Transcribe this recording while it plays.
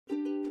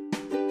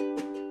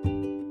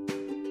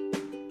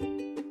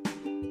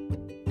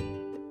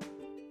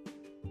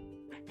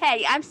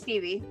Hey, I'm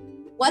Stevie.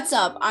 What's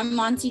up? I'm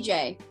Monty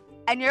J,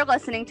 And you're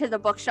listening to the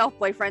Bookshelf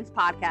Boyfriends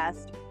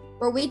podcast,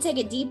 where we take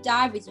a deep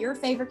dive with your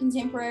favorite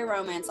contemporary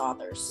romance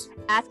authors,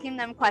 asking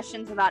them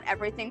questions about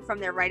everything from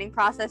their writing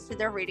process to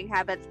their reading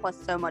habits,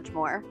 plus so much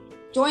more.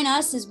 Join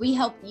us as we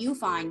help you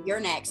find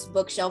your next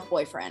bookshelf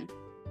boyfriend.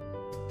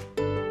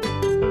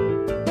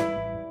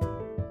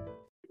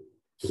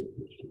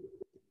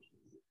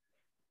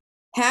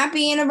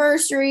 Happy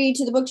anniversary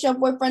to the Bookshelf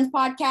Boyfriends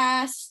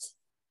podcast.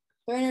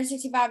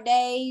 365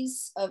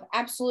 days of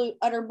absolute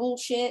utter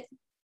bullshit.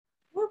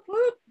 Whoop,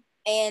 whoop.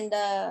 And,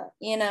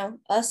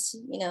 us,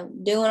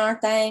 doing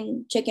our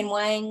thing, chicken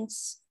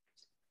wings,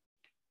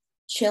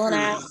 chilling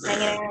out,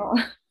 hanging out,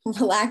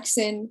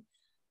 relaxing,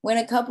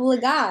 with a couple of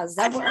guys.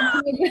 That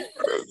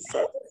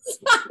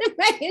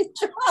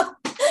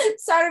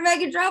started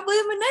making trouble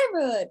in my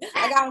neighborhood.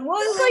 I got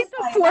one. It's like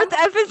the fourth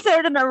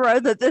episode in a row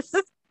that this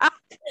is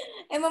happening.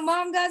 And my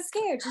mom got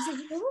scared. She said,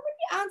 "Remember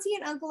your auntie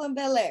and uncle in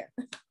Bel Air?"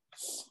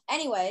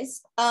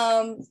 Anyways,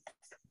 dance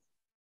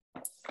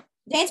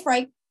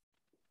break.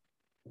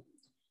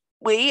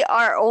 We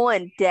are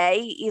on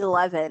day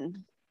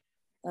 11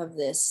 of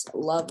this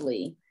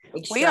lovely.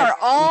 We are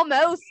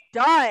almost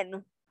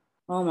done.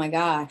 Oh my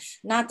gosh.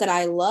 Not that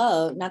I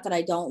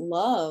don't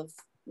love,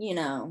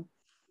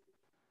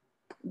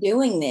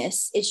 doing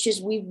this. It's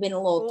just we've been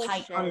a little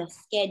tight on the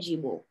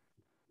schedule.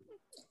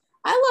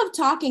 I love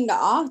talking to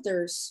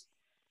authors.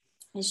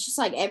 It's just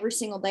like every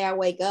single day I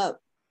wake up,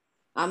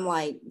 I'm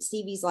like,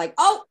 Stevie's like,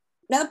 oh,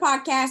 another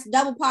podcast,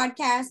 double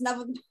podcast,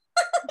 another.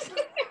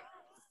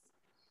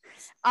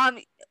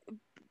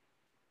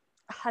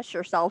 Hush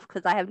yourself,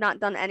 because I have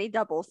not done any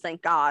doubles,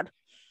 thank God.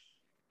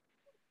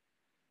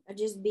 I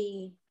just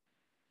be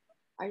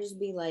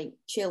like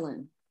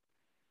chilling.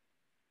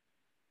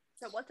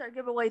 So what's our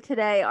giveaway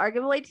today? Our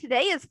giveaway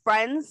today is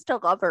Friends to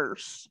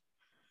Lovers.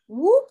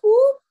 Whoop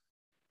whoop.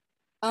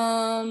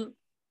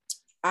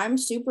 I'm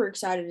super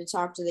excited to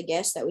talk to the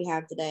guests that we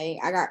have today.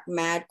 I got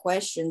mad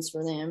questions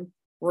for them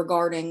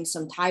regarding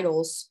some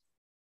titles.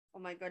 Oh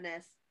my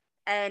goodness.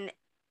 And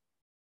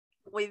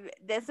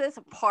this is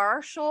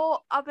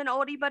partial of an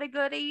oldie but a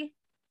goodie.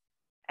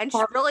 And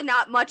she's really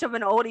not much of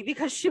an oldie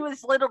because she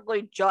was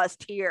literally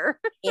just here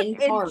in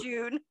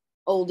June.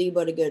 Oldie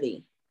but a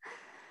goodie.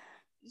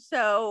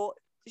 So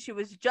she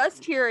was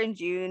just here in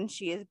June.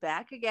 She is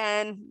back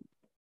again.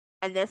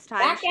 And this time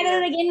back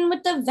at it again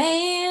with the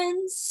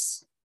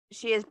Vans.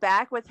 She is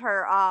back with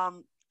her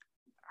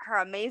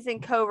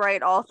amazing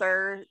co-write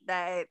author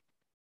that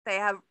they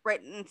have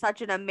written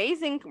such an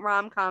amazing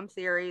rom-com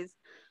series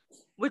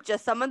with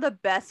just some of the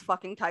best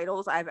fucking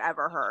titles I've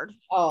ever heard.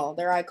 Oh,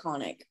 they're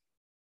iconic.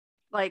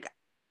 Like,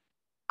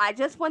 I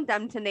just want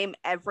them to name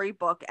every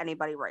book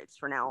anybody writes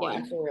from now on.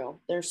 Yeah, for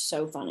real. They're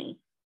so funny.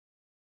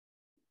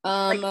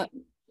 And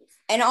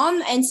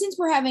since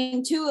we're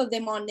having two of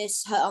them on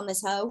this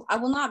hoe, I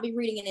will not be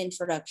reading an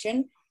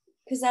introduction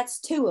because that's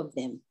two of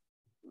them.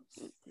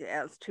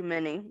 Yeah, it's too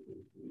many.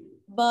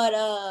 But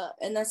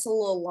and that's a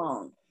little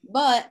long.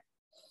 But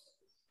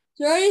is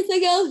there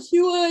anything else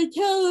you want to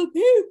tell the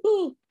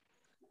people?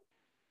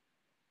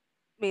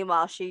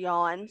 Meanwhile, she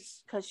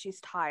yawns because she's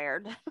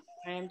tired.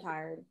 I am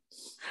tired.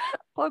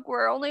 Look,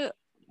 we're only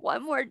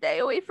one more day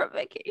away from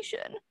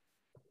vacation.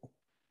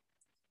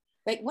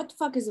 Wait, what the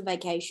fuck is a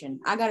vacation?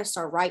 I gotta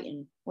start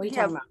writing. What are you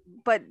talking about?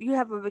 But you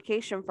have a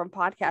vacation from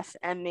podcasts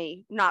and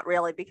me. Not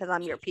really, because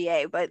I'm your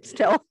PA, but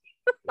still.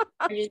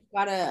 I just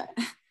gotta.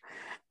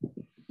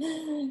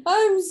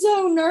 I'm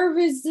so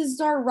nervous to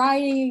start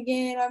writing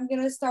again. I'm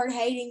gonna start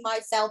hating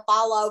myself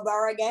all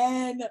over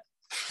again.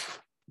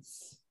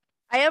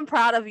 I am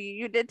proud of you.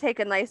 You did take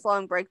a nice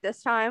long break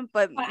this time,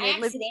 but by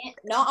accident,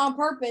 not on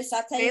purpose.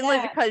 I'll tell you that.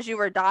 Mainly because you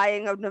were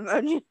dying of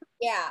pneumonia.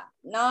 Yeah,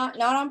 not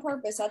on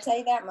purpose. I'll tell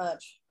you that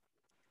much.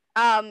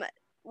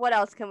 What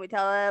else can we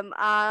tell them?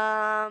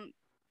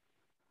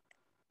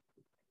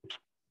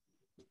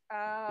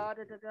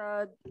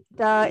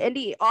 The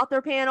indie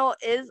author panel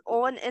is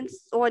on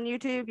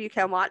YouTube. You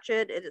can watch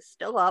it. It is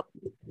still up.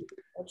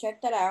 Well,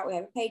 check that out. We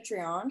have a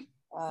Patreon.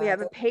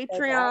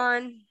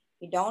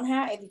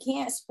 If you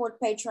can't support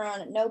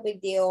Patreon, no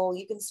big deal.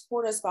 You can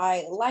support us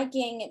by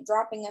liking,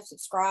 dropping a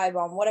subscribe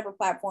on whatever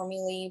platform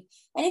you leave.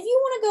 And if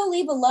you want to go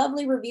leave a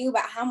lovely review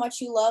about how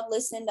much you love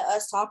listening to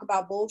us talk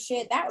about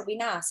bullshit, that would be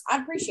nice.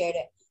 I'd appreciate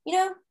it.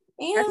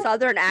 Your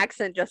southern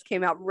accent just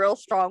came out real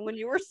strong when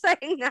you were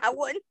saying that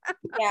one.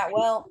 Yeah,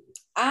 well,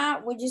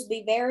 I would just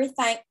be very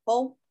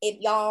thankful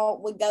if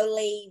y'all would go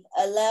leave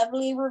a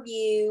lovely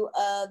review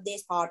of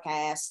this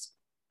podcast.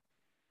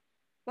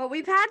 Well,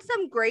 we've had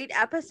some great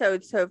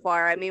episodes so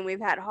far. I mean,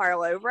 we've had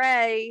Harlow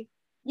Ray.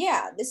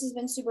 Yeah, this has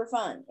been super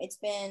fun. It's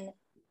been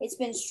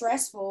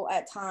stressful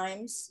at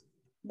times,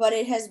 but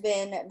it has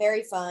been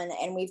very fun,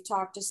 and we've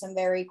talked to some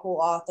very cool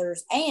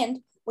authors,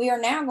 and we are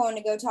now going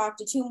to go talk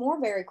to two more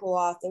very cool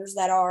authors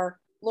that are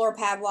Laura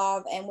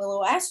Pavlov and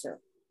Willow Aster.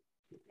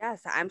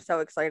 Yes, I'm so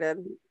excited.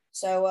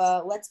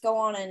 So let's go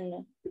on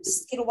and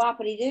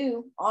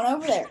skittle-woppity-doo on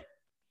over there.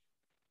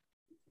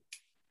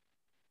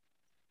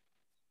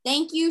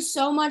 Thank you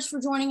so much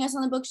for joining us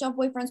on the Bookshelf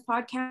Boyfriends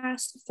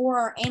podcast for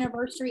our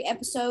anniversary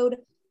episode.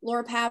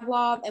 Laura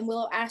Pavlov and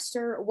Willow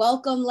Aster.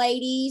 Welcome,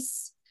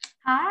 ladies.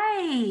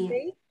 Hi.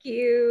 Thank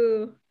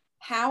you.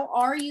 How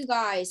are you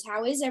guys?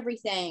 How is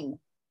everything?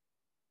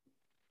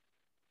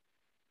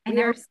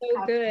 We are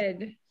so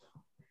good.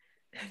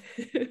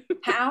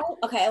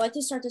 Okay, I'd like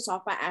to start this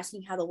off by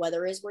asking how the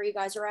weather is where you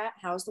guys are at.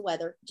 How's the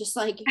weather? Just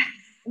like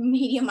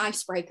medium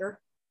icebreaker.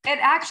 It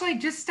actually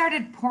just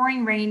started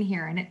pouring rain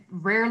here, and it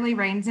rarely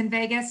rains in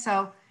Vegas.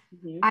 So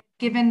I've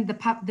given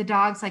the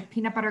dogs like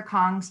peanut butter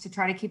Kongs to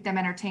try to keep them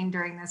entertained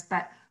during this,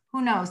 but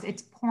who knows?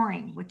 It's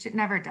pouring, which it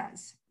never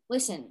does.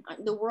 Listen,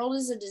 the world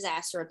is a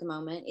disaster at the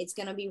moment. It's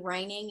going to be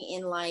raining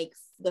in like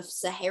the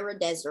Sahara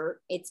Desert.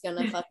 It's going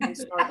to fucking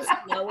start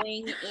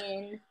snowing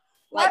in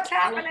like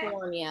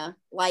California.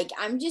 Like,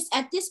 I'm just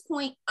at this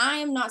point, I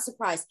am not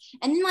surprised.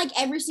 And then like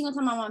every single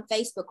time I'm on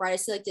Facebook, right, I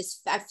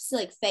see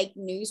like fake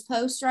news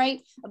posts,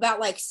 right, about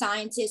like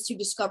scientists who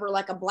discover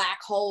like a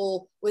black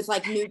hole with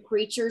like new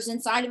creatures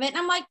inside of it. And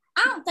I'm like,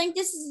 I don't think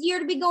this is the year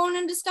to be going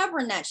and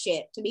discovering that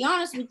shit. To be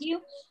honest with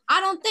you,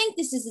 I don't think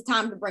this is the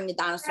time to bring the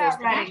dinosaurs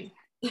back.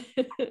 I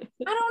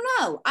don't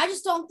know. I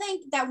just don't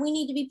think that we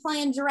need to be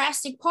playing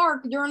Jurassic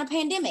Park during a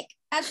pandemic.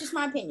 That's just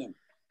my opinion.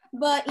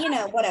 But you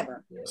know,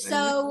 whatever.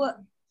 So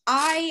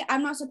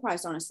I'm not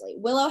surprised, honestly.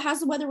 Willow, how's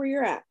the weather where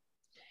you're at?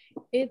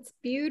 It's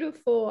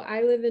beautiful.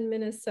 I live in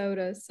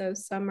Minnesota, so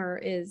summer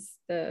is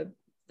the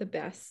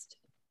best.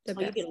 You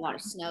get a lot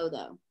of snow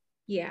though.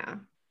 Yeah.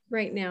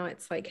 Right now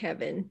it's like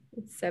heaven.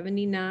 It's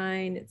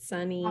 79, it's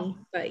sunny,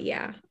 but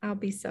yeah, I'll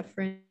be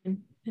suffering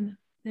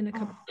in a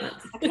couple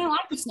months. I kind of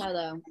like the snow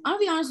though. I'll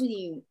be honest with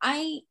you.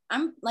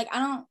 I'm like, I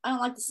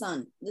don't like the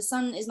sun. The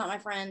sun is not my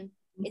friend.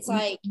 It's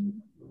like,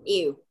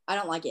 ew, I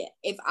don't like it.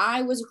 If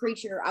I was a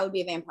creature, I would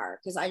be a vampire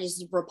because I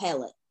just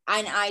repel it.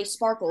 I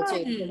sparkle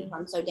too because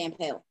I'm so damn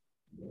pale.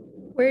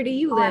 Where do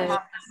you live?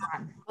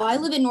 Oh, I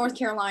live in North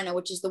Carolina,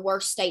 which is the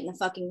worst state in the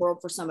fucking world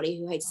for somebody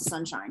who hates the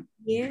sunshine.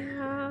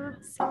 Yeah,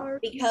 sorry.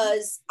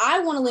 Because I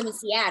want to live in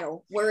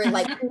Seattle, where it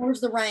like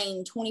pours the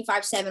rain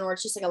 24/7, where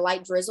it's just like a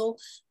light drizzle,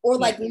 or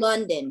like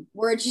London,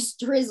 where it just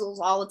drizzles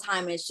all the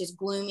time and it's just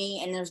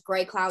gloomy and there's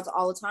gray clouds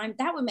all the time.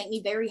 That would make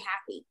me very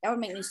happy. That would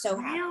make me so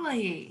happy.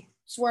 Really?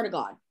 Swear to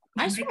God.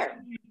 I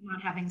swear.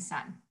 Not having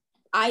sun.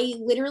 I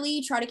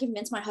literally try to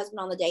convince my husband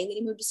on the daily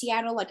to move to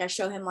Seattle. Like I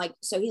show him like,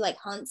 so he like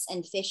hunts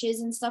and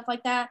fishes and stuff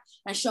like that.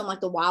 And I show him like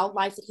the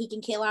wildlife that he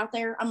can kill out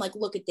there. I'm like,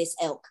 look at this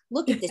elk.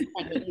 Look at this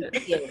thing that you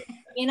can kill.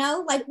 You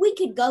know, like we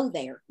could go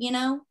there, you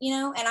know,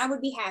 and I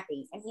would be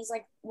happy. And he's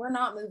like, we're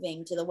not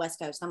moving to the West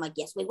Coast. I'm like,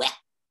 yes, we will.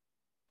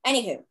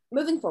 Anywho,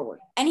 moving forward.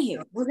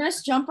 We're going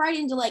to jump right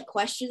into like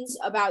questions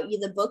about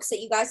the books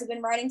that you guys have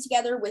been writing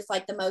together with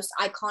like the most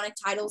iconic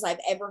titles I've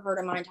ever heard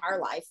in my entire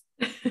life.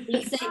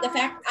 The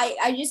fact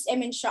I just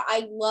am in shock.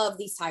 I love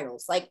these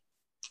titles. Like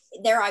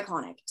they're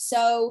iconic.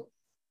 So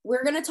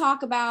we're going to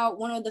talk about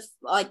one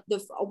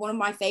of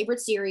my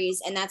favorite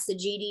series, and that's the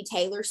G.D.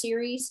 Taylor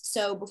series.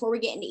 So before we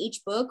get into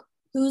each book,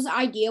 whose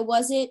idea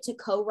was it to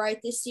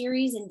co-write this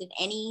series, and did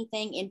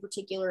anything in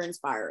particular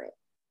inspire it?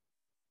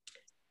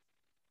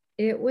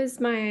 It was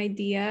my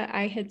idea.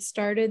 I had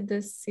started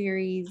this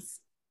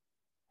series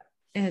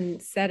and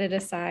set it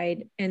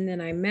aside. And then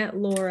I met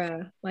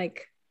Laura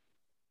like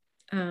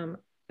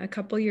a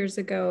couple years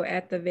ago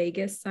at the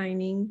Vegas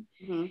signing.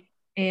 Mm-hmm.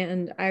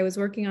 And I was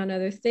working on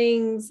other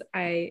things.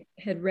 I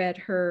had read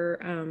her,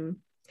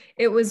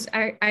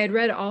 I had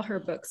read all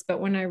her books, but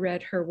when I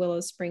read her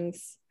Willow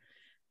Springs,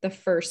 the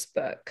first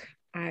book,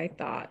 I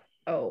thought,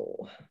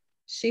 oh,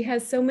 she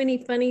has so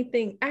many funny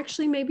things.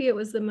 Actually, maybe it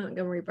was the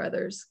Montgomery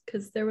brothers,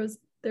 because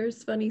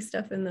there's funny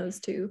stuff in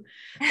those too.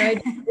 But I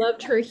just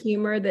loved her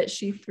humor that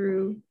she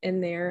threw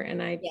in there.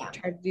 And I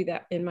tried to do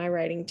that in my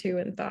writing too,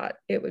 and thought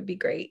it would be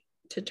great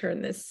to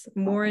turn this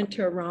more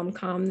into a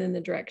rom-com than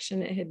the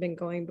direction it had been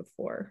going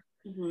before.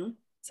 Mm-hmm.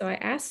 So I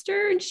asked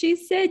her and she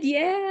said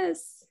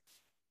yes.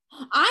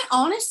 I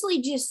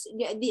honestly just,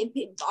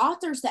 the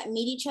authors that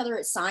meet each other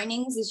at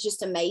signings is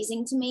just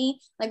amazing to me.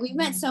 Like we've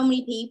met so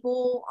many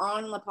people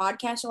on the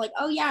podcast are like,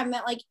 oh yeah, I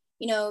met like,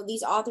 you know,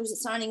 these authors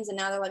at signings and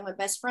now they're like my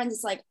best friends.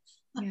 It's like,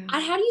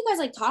 how do you guys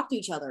like talk to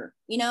each other?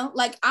 You know,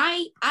 like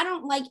I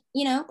don't like,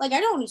 you know, like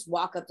I don't just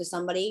walk up to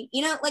somebody,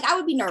 you know, like I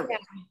would be nervous.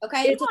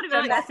 Okay. You don't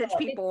even message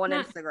people on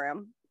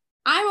Instagram.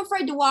 I'm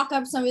afraid to walk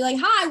up to somebody like,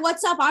 hi,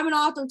 what's up? I'm an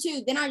author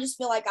too. Then I just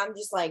feel like I'm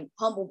just like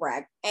humble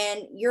brag.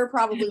 And you're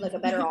probably like a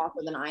better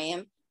author than I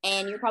am.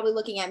 And you're probably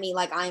looking at me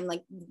like I'm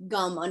like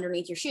gum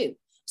underneath your shoe.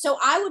 So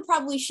I would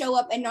probably show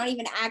up and not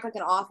even act like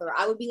an author.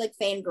 I would be like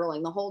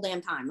fangirling the whole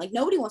damn time. Like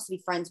nobody wants to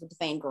be friends with the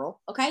fangirl.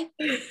 Okay.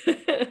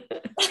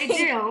 I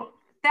do.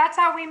 That's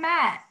how we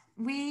met.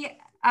 We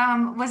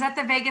was at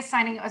the Vegas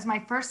signing. It was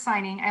my first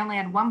signing. I only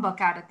had one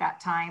book out at that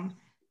time.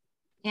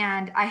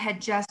 And I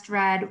had just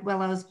read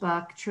Willow's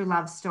book, True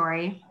Love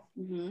Story.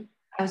 Mm-hmm.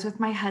 I was with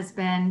my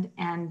husband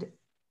and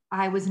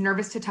I was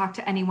nervous to talk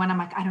to anyone. I'm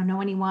like, I don't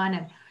know anyone.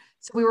 And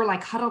so we were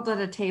like huddled at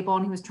a table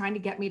and he was trying to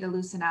get me to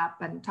loosen up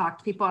and talk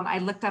to people. And I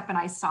looked up and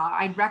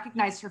I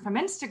recognized her from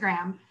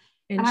Instagram.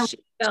 And she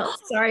felt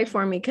sorry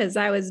for me because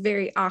I was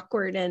very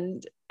awkward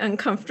and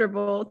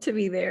uncomfortable to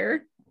be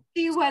there.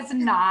 She was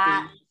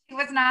not. She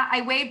was not.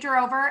 I waved her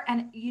over.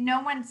 And you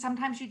know, when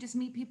sometimes you just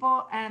meet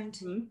people and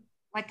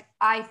like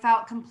I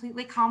felt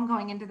completely calm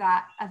going into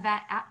that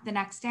event the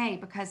next day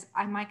because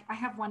I'm like, I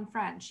have one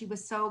friend. She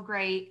was so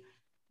great.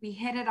 We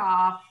hit it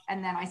off.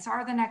 And then I saw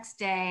her the next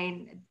day.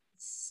 And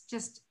it's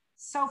just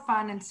so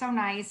fun and so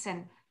nice.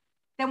 And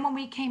then when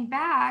we came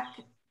back,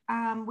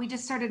 we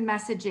just started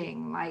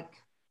messaging. Like,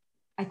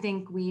 I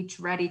think we each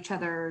read each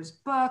other's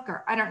book,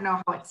 or I don't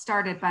know how it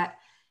started, but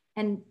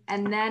and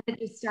then it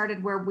just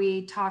started where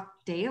we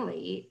talked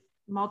daily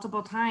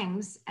multiple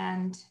times.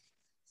 And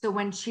so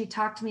when she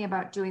talked to me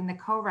about doing the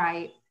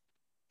co-write,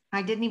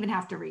 I didn't even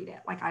have to read it.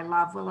 Like, I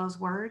love Willow's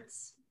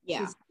words. Yeah.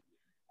 She's,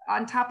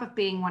 on top of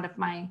being one of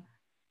my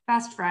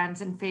best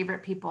friends and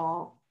favorite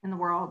people in the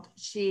world,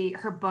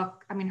 her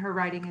book, I mean, her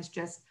writing is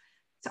just,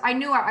 so I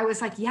knew I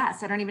was like,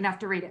 yes, I don't even have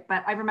to read it.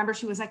 But I remember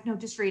she was like, no,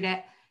 just read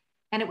it.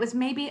 And it was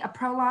maybe a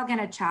prologue and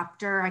a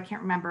chapter. I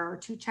can't remember, or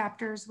 2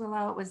 chapters,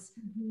 Willow. It was,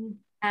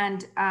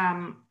 and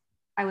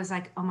I was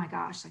like, oh my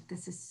gosh, like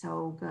this is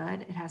so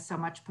good. It has so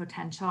much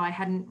potential. I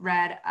hadn't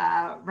read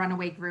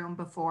Runaway Groom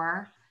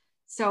before.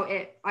 So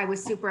I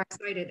was super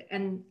excited.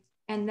 And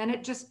then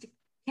it just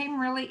came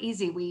really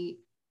easy. We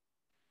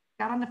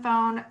got on the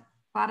phone,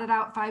 plotted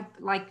out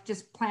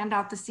just planned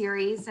out the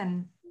series,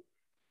 and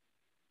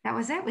that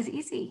was it. It was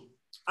easy.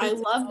 I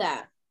love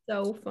that.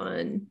 So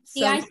fun.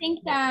 See, I think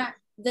that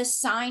the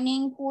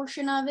signing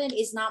portion of it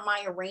is not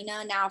my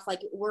arena. Now, if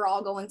like we're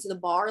all going to the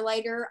bar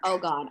later, oh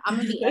God, I'm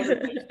gonna be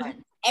everybody's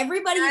friend.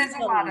 Everybody's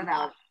gonna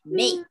love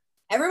me.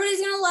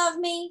 Everybody's gonna love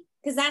me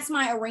because that's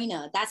my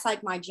arena. That's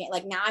like my jam.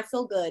 Like now I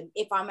feel good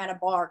if I'm at a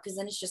bar because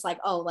then it's just like,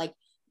 oh, like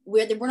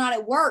we're not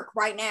at work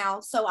right now,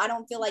 so I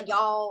don't feel like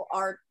y'all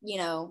are,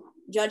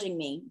 judging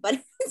me. But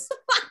it's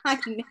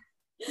fine.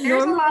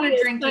 There's a lot of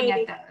drinking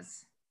at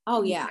those.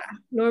 Oh yeah.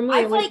 Normally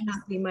it would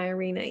not be my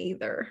arena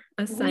either.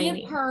 We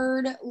have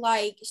heard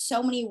like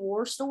so many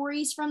war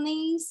stories from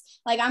these.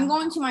 Like I'm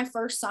going to my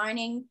first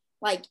signing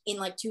like in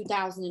like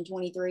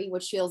 2023,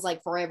 which feels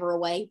like forever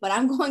away, but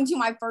I'm going to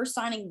my first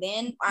signing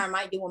then, or I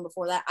might do one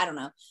before that. I don't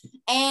know.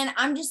 And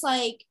I'm just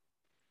like,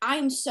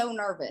 I'm so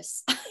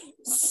nervous.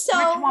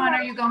 So which one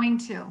are you going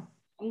to?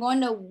 I'm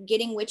going to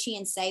Getting Witchy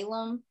in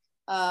Salem.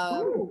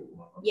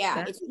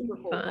 Yeah, it's super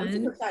cool. Fun. I'm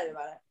super excited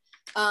about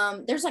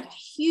it. There's like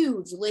a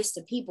huge list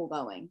of people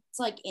going. It's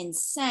like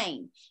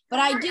insane. But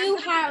I do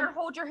have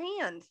hold your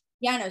hand.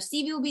 Yeah, I know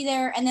Stevie will be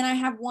there, and then I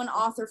have one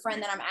author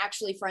friend that I'm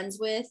actually friends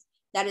with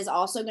that is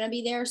also going to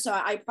be there. So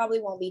I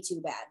probably won't be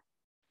too bad.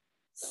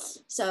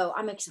 So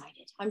I'm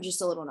excited. I'm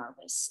just a little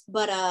nervous.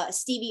 But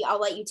Stevie, I'll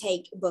let you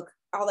take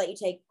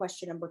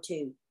question number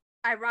 2.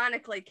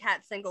 Ironically,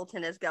 Kat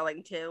Singleton is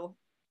going to.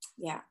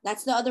 Yeah,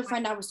 that's the other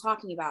friend I was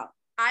talking about.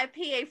 I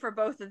PA for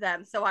both of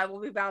them, so I will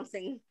be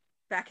bouncing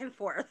back and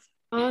forth.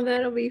 Oh,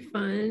 that'll be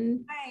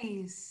fun.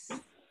 Nice.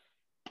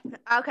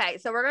 Okay,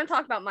 so we're going to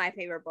talk about my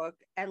favorite book,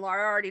 and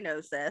Laura already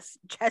knows this.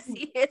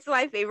 Jessie is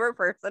my favorite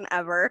person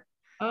ever.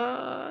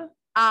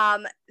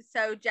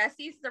 So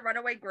Jessie's the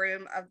runaway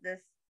groom of this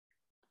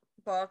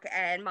book,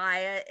 and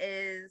Maya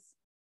is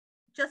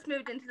just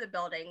moved into the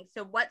building.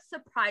 So what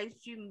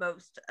surprised you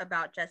most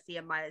about Jessie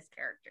and Maya's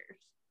characters?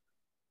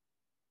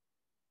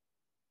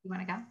 You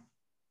want to go?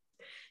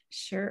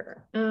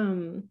 Sure.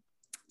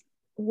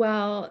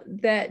 Well,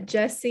 that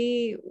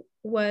Jessie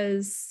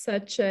was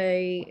such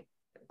a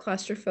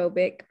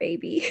claustrophobic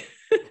baby.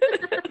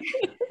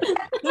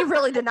 He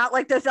really did not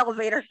like those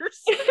elevators.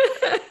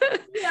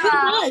 Yeah.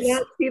 I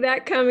didn't see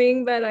that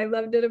coming, but I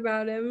loved it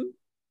about him.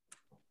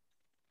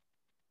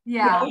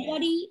 Yeah.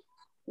 Nobody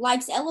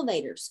likes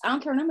elevators. I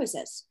don't care what nobody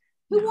says.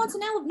 Who wants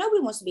an elevator?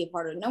 Nobody wants to be a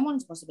part of it. No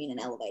one's supposed to be in an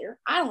elevator.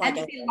 I don't like it.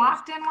 Have you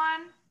locked in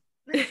one?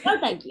 No,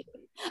 thank you.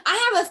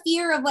 I have a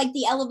fear of like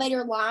the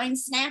elevator line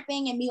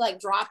snapping and me like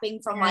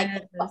dropping from like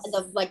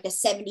the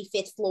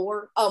 75th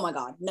floor. Oh my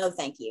God. No,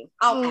 thank you.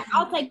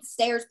 I'll take the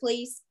stairs,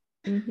 please.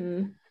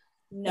 Mm-hmm.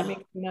 No. That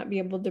makes me not be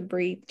able to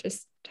breathe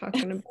just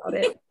talking about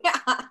it.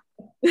 Yeah.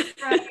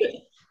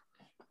 Right.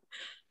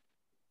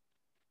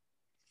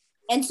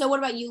 And so what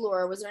about you,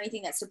 Laura? Was there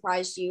anything that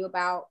surprised you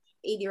about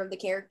either of the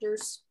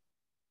characters?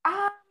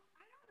 I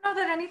don't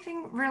know that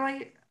anything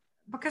really,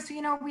 because,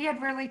 we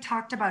had really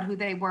talked about who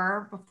they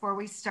were before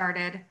we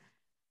started.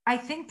 I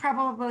think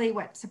probably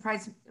what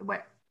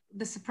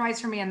the surprise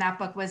for me in that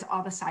book was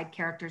all the side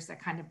characters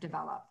that kind of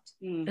developed.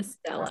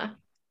 Estella.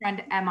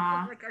 Friend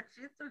Emma. Oh my God,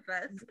 she's the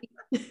best.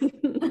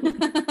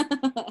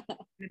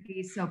 Would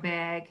be so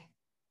big.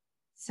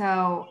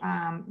 So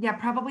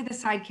probably the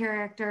side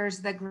characters,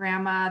 the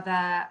grandma,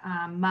 the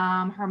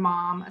her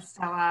mom,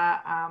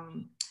 Estella,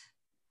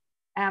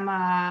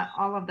 Emma,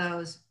 all of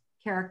those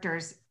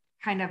characters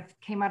kind of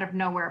came out of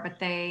nowhere, but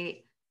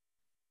they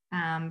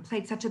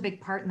played such a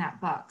big part in that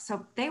book.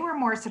 So they were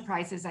more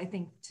surprises, I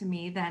think, to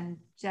me than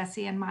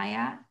Jessie and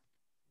Maya.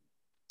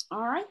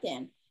 All right,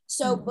 then.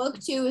 So book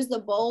 2 is The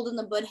Bold and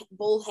the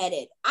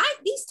Bullheaded.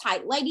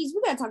 Ladies,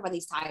 we got to talk about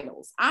these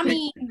titles. I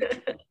mean,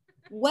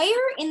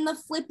 where in the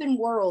flipping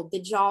world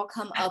did y'all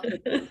come up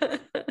with this?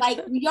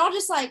 Like, y'all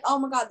just like, oh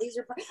my God, these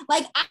are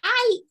like,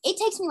 it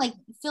takes me like,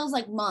 feels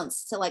like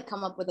months to like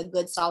come up with a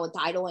good solid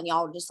title, and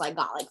y'all just like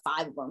got like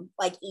 5 of them,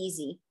 like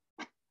easy.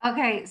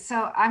 Okay,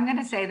 so I'm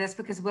gonna say this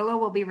because Willow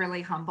will be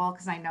really humble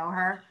because I know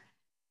her.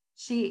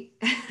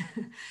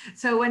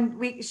 So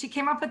when she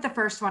came up with the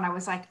first one, I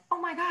was like,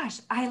 oh my gosh,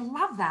 I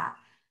love that.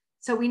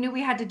 So we knew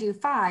we had to do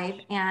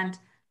 5, and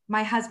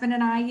my husband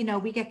and I,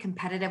 we get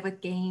competitive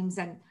with games,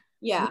 and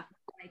yeah,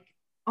 like,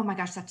 oh my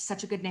gosh, that's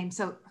such a good name.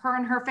 So her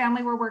and her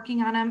family were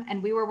working on them,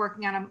 and we were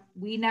working on them.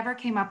 We never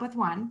came up with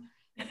one.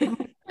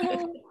 I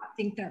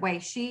think that way.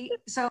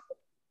 So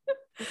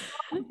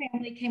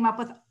family came up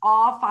with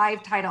all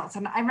 5 titles,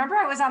 and I remember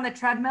I was on the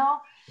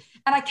treadmill,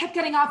 and I kept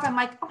getting off. I'm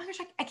like, oh my gosh,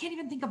 I can't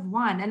even think of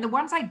one. And the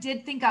ones I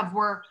did think of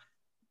were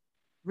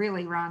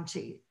really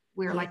raunchy.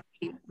 We were like,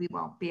 we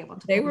won't be able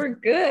to. They were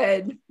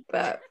good,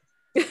 but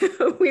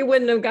we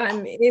wouldn't have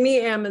gotten any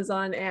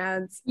Amazon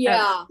ads.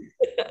 Yeah.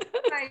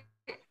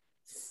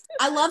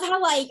 I love how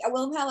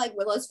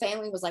Willow's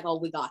family was like, oh,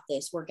 we got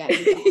this. We're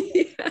getting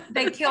yeah.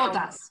 They killed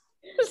us.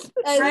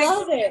 I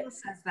love it.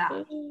 Says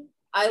that.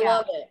 I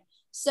love it.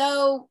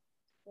 So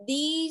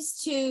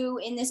these two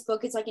in this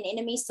book, it's like an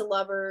enemies to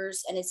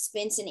lovers, and it's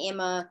Spence and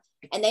Emma,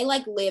 and they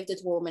like live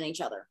to torment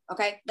each other.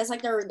 Okay, that's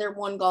like their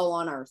one goal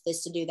on earth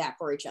is to do that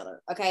for each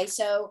other. Okay,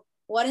 so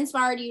what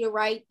inspired you to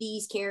write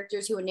these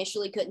characters who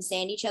initially couldn't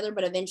stand each other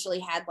but eventually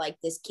had like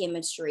this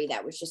chemistry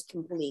that was just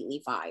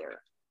completely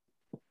fire?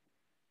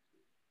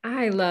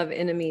 I love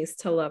enemies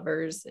to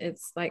lovers.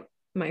 It's like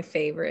my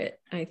favorite,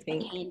 I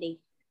think.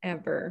 Candy.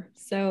 Ever.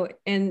 So,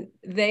 and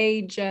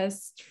they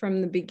just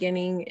from the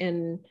beginning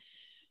in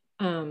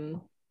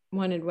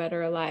Wanted Wed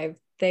or Alive,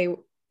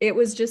 it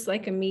was just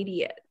like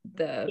immediate,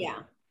 the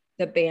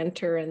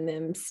banter and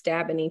them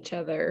stabbing each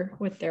other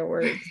with their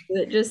words.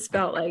 It just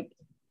felt like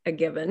a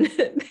given.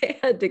 They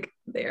had to go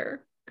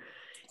there.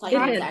 Like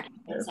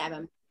stab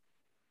him.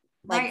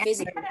 Like right. We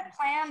hadn't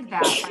planned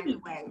that, by the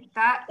way.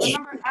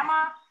 Remember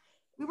Emma?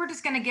 We were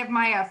just going to give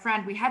my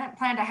friend, we hadn't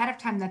planned ahead of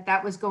time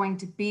that was going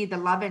to be the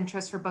love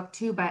interest for book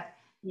 2, but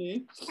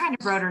she kind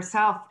of wrote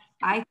herself,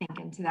 I think,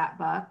 into that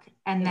book.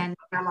 And then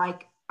they're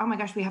like, oh my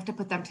gosh, we have to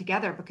put them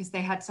together because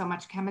they had so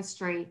much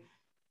chemistry.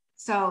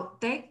 So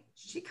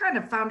she kind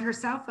of found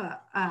herself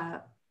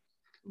a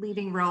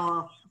leading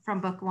role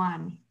from book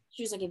 1.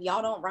 She was like, if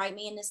y'all don't write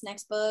me in this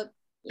next book,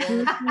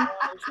 y'all are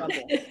in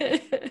trouble.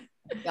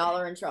 Y'all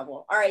are in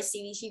trouble. All right,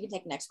 Stevie, you can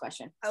take the next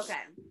question. Okay.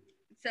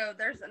 So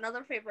there's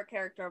another favorite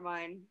character of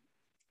mine,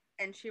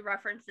 and she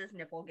references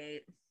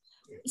Nipplegate.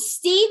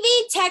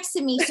 Stevie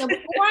texted me, so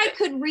before I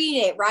could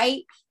read it,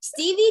 right?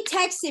 Stevie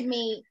texted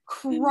me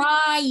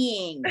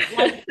crying.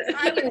 Like,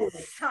 I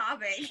was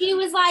sobbing. She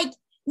was like,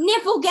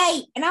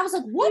 Nipplegate. And I was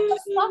like, what the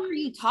fuck are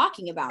you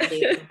talking about,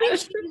 dude? And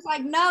she was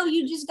like, no,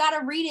 you just got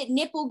to read it,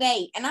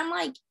 Nipplegate. And I'm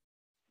like,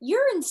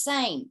 you're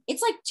insane.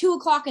 It's like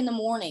 2:00 in the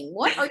morning.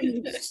 What are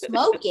you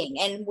smoking?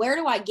 And where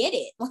do I get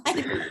it? Like, what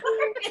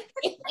are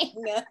you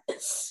doing?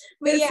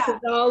 This is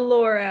all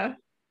Laura.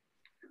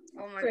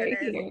 Oh my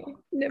goodness.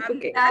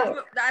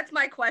 That's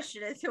my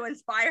question, is who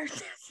inspired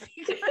this?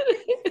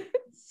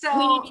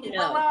 So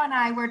Willow and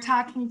I were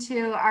talking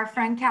to our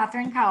friend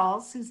Catherine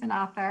Cowles, who's an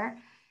author.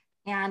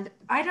 And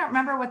I don't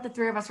remember what the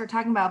 3 of us were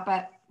talking about,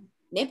 but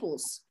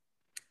nipples.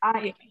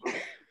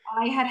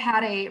 I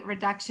had a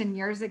reduction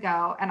years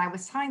ago, and I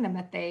was telling them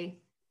that they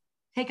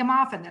take them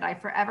off, and that I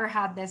forever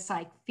had this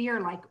like fear,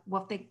 like,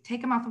 well, if they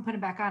take them off and put them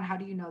back on, how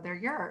do you know they're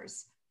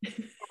yours?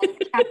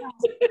 Put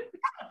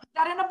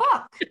that in a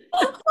book.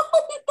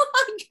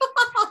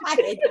 Oh my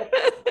God.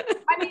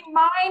 I mean,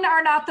 mine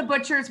are not The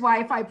Butcher's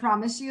Wife, I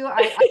promise you.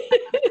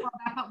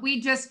 But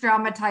we just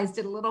dramatized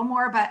it a little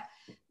more. But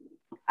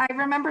I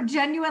remember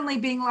genuinely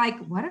being like,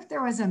 what if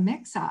there was a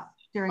mix-up?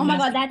 Oh my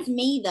God, that's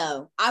me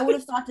though. I would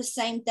have thought the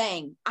same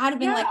thing. I'd have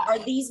been like, are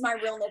these my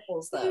real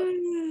nipples though?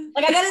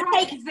 Like, I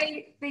gotta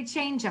take. They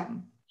change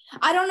them.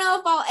 I don't know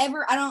if I'll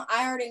ever.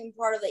 I already am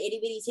part of the itty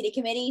bitty titty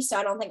committee, so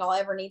I don't think I'll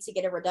ever need to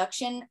get a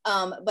reduction.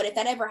 But if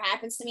that ever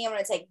happens to me, I'm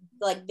gonna take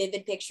like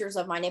vivid pictures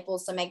of my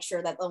nipples to make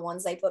sure that the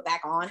ones they put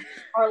back on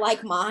are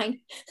like mine.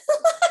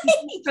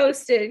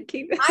 Posted.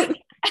 Keep it.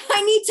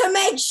 I need to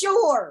make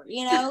sure,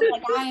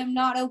 like I am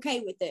not okay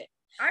with it.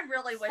 I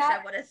really wish I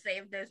would have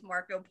saved those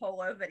Marco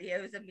Polo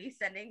videos of me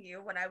sending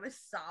you when I was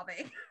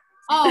sobbing.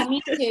 Oh, me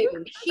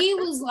too. She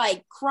was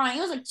like crying.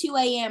 It was like 2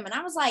 a.m. and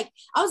I was like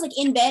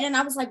in bed, and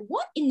I was like,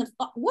 what in the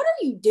fuck? What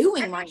are you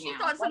doing right now? She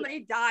thought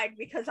somebody died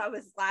because I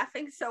was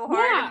laughing so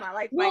hard.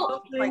 Yeah.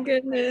 And my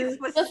goodness.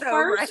 Was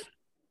red.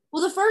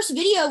 Well, the first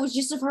video was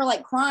just of her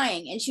like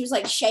crying, and she was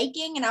like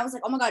shaking, and I was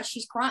like, oh my God,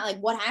 she's crying. Like,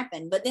 what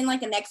happened? But then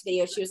like the next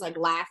video, she was like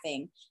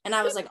laughing, and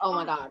I was like, oh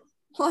my God.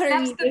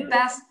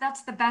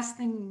 That's the best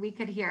thing we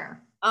could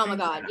hear. Oh my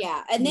God,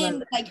 yeah. And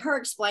then like her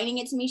explaining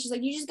it to me, she's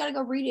like, you just gotta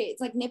go read it. It's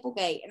like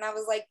Nipplegate. And I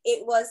was like,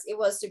 it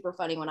was super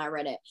funny when I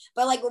read it.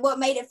 But like what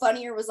made it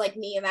funnier was like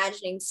me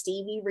imagining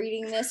Stevie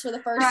reading this for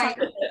the first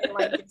time. And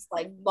like just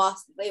like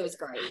busted. It was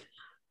great.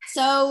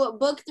 So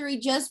book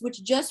 3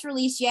 which just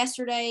released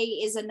yesterday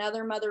is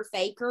Another Mother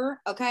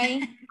Faker.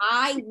 Okay.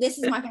 This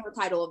is my favorite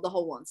title of the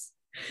whole ones.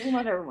 This is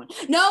my favorite one.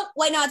 No,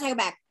 wait, no, I take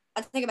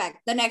it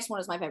back. The next one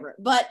is my favorite.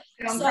 But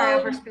Don't cry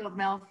over spilled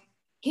milk.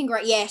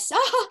 Yes.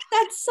 Oh,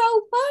 that's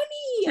so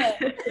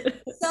funny.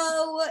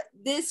 So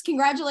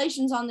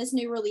congratulations on this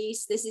new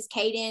release. This is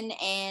Kaden,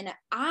 and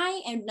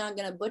I am not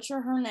gonna butcher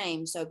her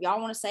name. So if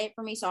y'all want to say it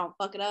for me so I don't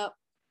fuck it up.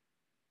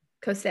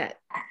 Cosette.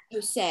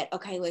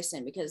 Okay,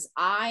 listen, because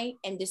I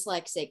am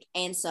dyslexic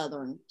and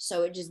Southern,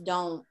 so it just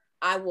don't.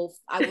 I will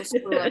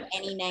screw up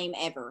any name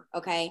ever.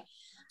 Okay.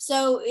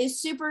 So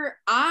it's super.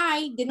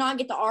 I did not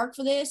get the arc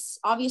for this,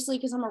 obviously,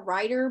 because I'm a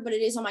writer, but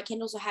it is on my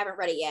Kindle, so I haven't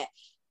read it yet.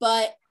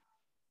 But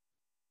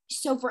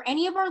so for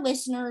any of our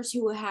listeners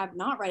who have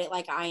not read it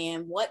like I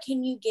am, what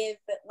can you give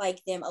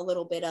like them a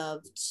little bit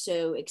of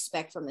to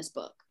expect from this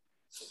book?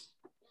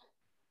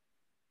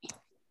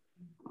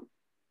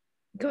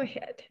 Go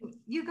ahead.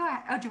 You go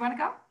ahead. Oh, do you want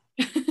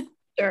to go?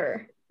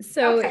 Sure.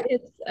 So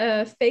it's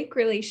a fake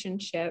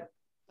relationship.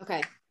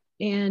 Okay.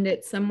 And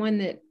it's someone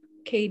that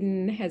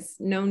Caden has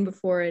known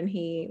before, and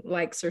he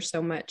likes her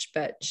so much,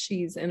 but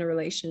she's in a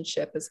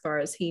relationship as far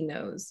as he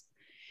knows.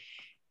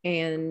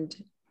 And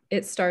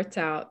it starts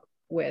out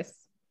with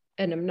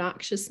an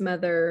obnoxious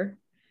mother,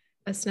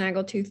 a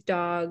snaggletooth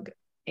dog,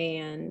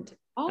 and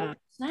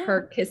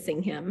her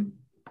kissing him.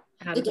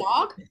 The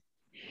dog?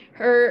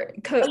 Her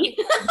kissing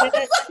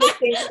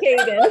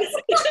Caden.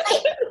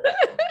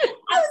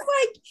 I was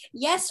like,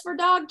 yes for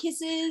dog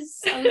kisses.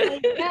 I was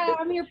like, yeah,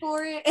 I'm here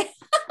for it.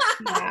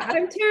 Yeah,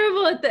 I'm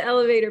terrible at the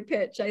elevator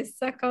pitch. I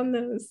suck on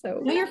those.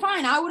 So no, you're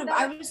fine. I would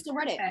have still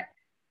read it.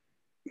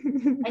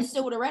 I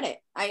still would have read it.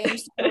 I am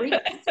still reading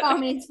it. I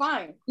mean, it's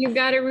fine. You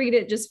got to read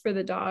it just for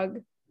the dog.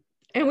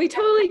 And we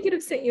totally could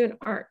have sent you an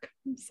arc.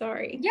 I'm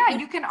sorry. Yeah,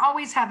 you can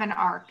always have an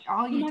arc.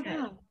 All you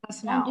did.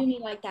 Don't do me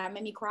like that.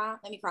 Made me cry.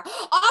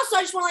 Also,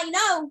 I just want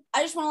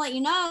to let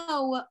you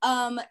know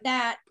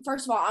that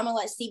first of all, I'm gonna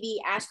let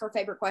Stevie ask her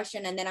favorite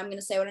question, and then I'm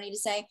gonna say what I need to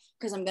say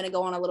because I'm gonna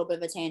go on a little bit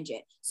of a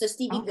tangent. So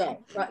Stevie, go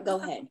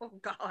ahead. Oh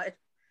God.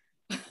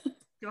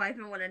 Do I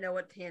even want to know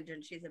what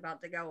tangent she's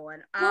about to go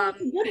on? Well,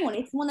 it's a good one.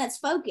 It's one that's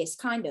focused,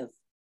 kind of.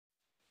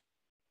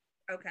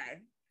 Okay.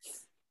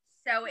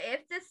 So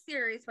if this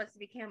series was to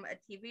become a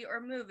TV or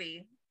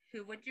movie,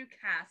 who would you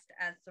cast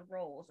as the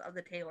roles of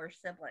the Taylor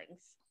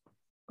siblings?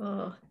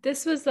 Oh,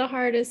 this is the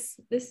hardest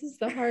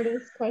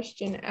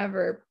question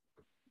ever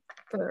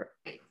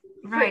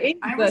Right.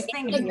 I was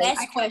thinking the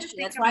best question.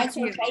 That's why it's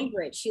her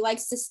favorite. She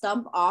likes to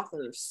stump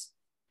authors.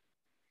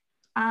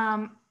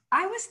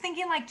 I was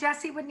thinking like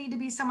Jessie would need to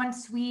be someone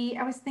sweet.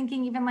 I was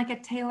thinking even like a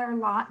Taylor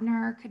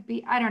Lautner could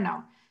be, I don't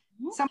know,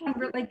 someone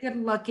really good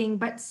looking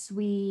but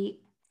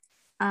sweet.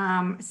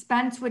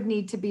 Spence would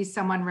need to be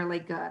someone really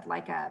good,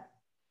 like a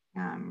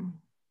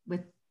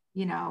with,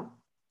 you know,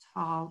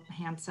 tall,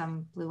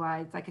 handsome, blue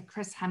eyes, like a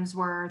Chris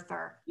Hemsworth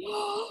or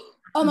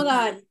oh my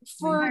God.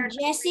 For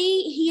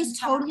Jessie, he is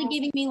totally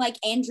giving me like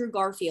Andrew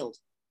Garfield.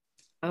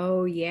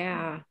 Oh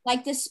yeah.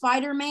 Like the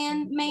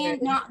Spider-Man man,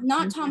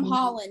 not Tom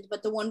Holland,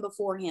 but the one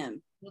before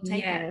him. We'll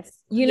take it.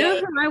 You know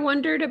who I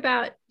wondered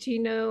about? Do you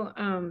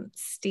know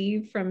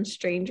Steve from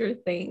Stranger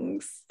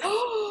Things? I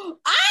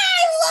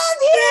love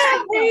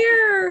him. The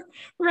hair,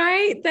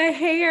 right? The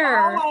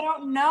hair. Oh, I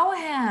don't know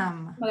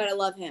him. Oh my God, I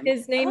love him.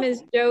 His name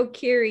is Joe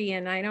Keery,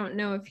 and I don't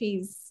know if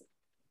he's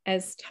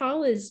as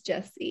tall as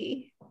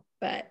Jessie,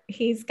 but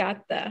he's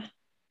got the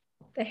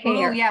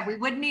hair. Oh yeah, we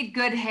would need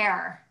good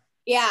hair.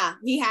 Yeah,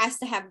 he has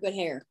to have good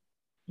hair.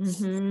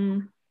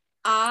 Mm-hmm.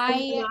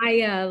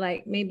 Maya,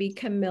 like maybe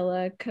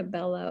Camila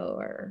Cabello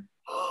or.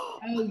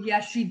 Oh yeah,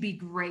 she'd be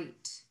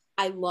great.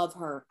 I love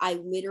her. I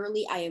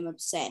am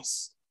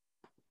obsessed.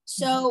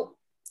 So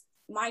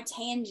my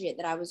tangent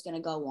that I was going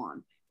to go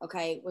on,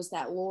 okay, was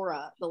that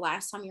Laura, the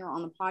last time you were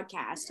on the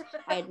podcast,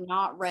 I had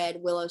not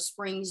read Willow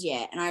Springs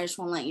yet. And I just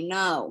want to let you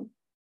know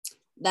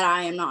that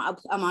I'm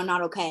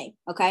not okay,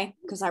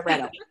 because I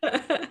read them.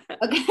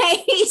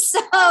 Okay, so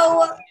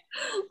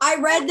I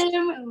read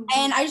them,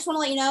 and I just want to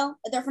let you know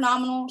that they're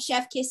phenomenal.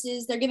 Chef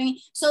kisses, they're giving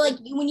me. So like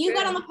when you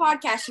got on the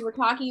podcast, you were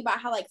talking about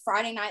how like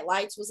Friday Night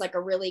Lights was like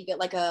a really good,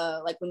 like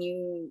when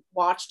you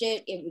watched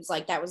it, it was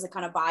like that was the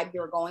kind of vibe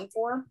you were going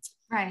for.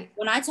 Right.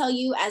 When I tell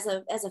you, as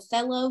a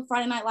fellow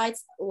Friday Night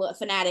Lights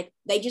fanatic,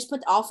 they just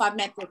put all 5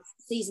 Netflix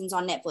seasons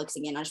on Netflix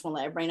again. I just want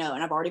to let everybody know,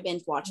 and I've already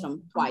binge watched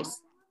them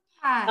twice.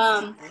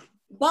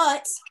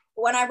 But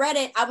when I read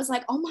it, I was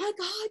like, oh my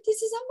God,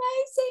 this is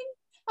amazing.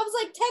 I was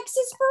like,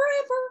 Texas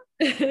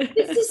forever.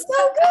 This is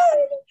so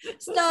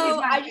good.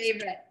 So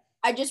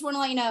I just want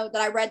to let you know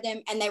that I read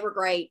them and they were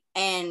great.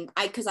 And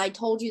because I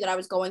told you that I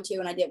was going to,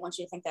 and I didn't want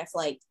you to think that I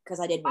flaked because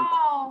I did read them.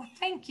 Oh,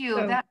 thank you.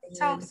 That's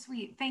so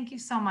sweet. Thank you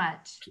so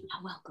much. You're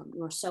welcome.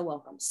 You are so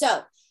welcome.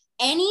 So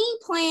any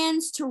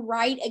plans to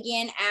write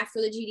again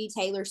after the G.D.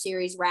 Taylor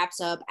series wraps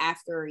up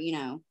after,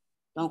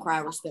 Don't Cry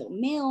Over Spilt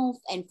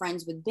Milk and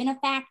Friends with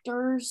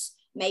Benefactors?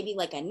 Maybe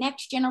like a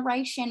Next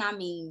Generation. I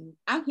mean,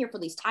 I'm here for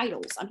these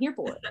titles. I'm here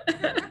for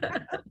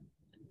it.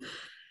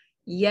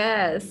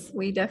 Yes,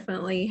 we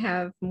definitely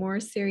have more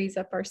series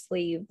up our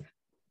sleeve.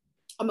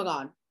 Oh my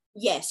God.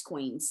 Yes,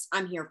 queens.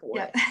 I'm here for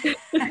Yep.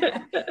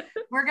 it.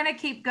 We're going to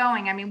keep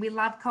going. I mean, we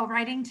love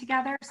co-writing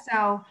together.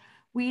 So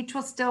we each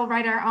will still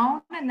write our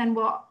own, and then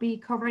we'll be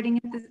co-writing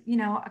it, you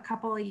know, a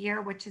couple a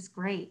year, which is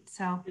great.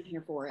 So I'm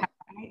here for it.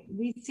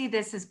 we see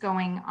this as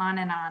going on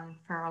and on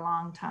for a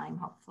long time,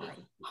 hopefully.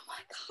 Oh my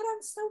God,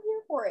 I'm so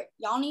here for it.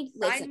 Y'all need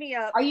Sign listen. me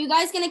up. Are you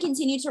guys gonna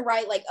continue to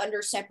write like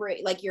under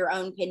separate, like your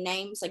own pen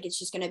names? Like it's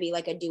just gonna be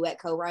like a duet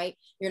co-write.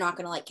 You're not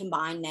gonna like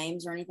combine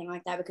names or anything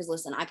like that? Because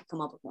listen, I could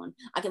come up with one.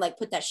 I could like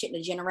put that shit in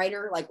a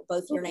generator, like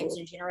both your names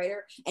in a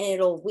generator, and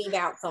it'll weave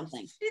out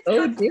something.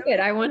 Oh, do it.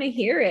 I want to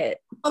hear it.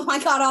 Oh my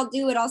God, I'll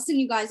do it. I'll send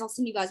you guys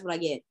what I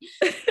get.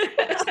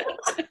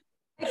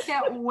 I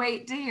can't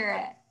wait to hear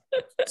it.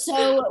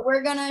 So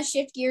we're gonna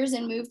shift gears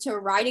and move to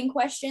writing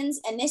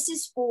questions, and this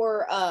is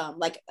for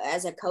like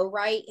as a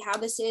co-write how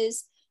this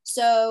is.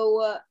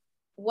 So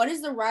what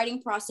is the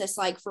writing process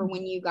like for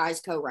when you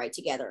guys co-write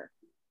together?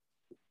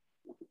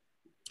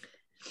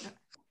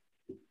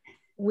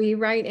 We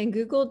write in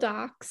Google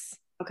Docs.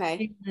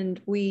 Okay. And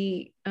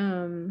we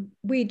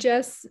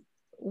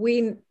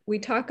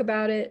talk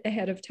about it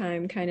ahead of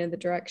time, kind of the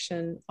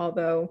direction,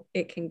 although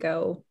it can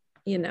go,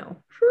 you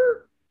know,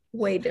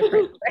 way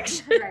different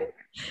direction. Right.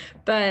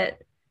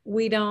 But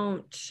we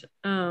don't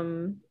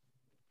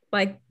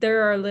like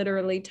there are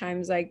literally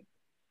times like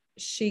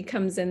she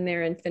comes in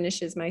there and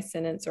finishes my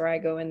sentence, or I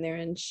go in there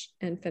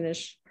and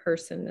finish her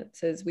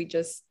sentences. We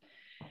just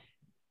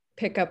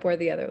pick up where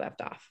the other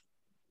left off.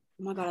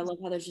 Oh my God, I love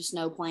how there's just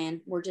no plan.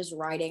 We're just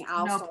writing.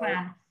 No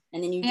plan.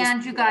 And then you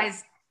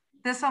guys,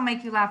 this will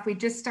make you laugh. We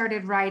just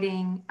started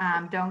writing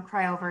Don't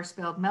Cry Over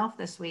Spilled Milk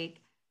this week.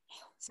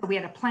 So we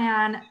had a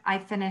plan. I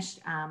finished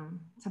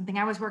something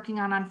I was working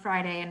on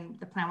Friday, and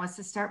the plan was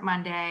to start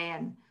Monday,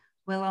 and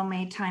Willow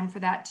made time for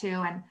that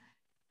too. And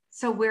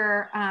so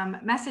we're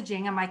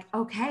messaging. I'm like,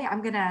 okay,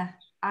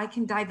 I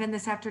can dive in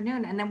this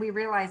afternoon. And then we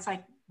realized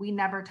like we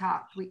never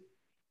talked. We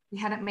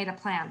hadn't made a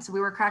plan. So we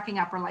were cracking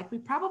up. We're like, we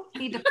probably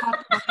need to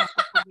talk about that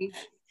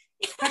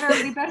before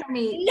we better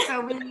meet.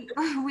 So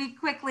we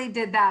quickly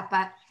did that.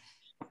 But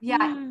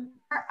yeah,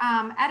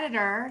 our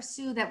editor,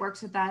 Sue, that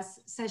works with us,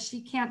 says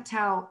she can't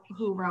tell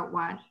who wrote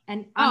what.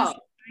 And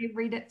honestly, I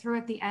read it through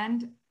at the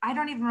end. I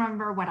don't even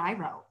remember what I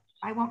wrote.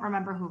 I won't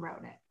remember who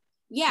wrote it.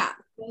 Yeah.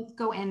 Both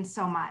go in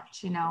so much,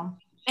 you know.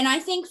 And I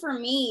think for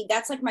me,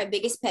 that's like my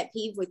biggest pet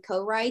peeve with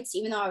co-writes,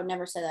 even though I would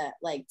never say that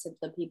like to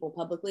the people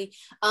publicly.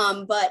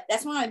 But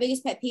that's one of my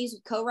biggest pet peeves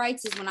with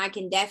co-writes is when I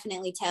can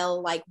definitely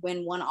tell like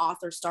when one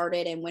author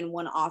started and when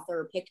one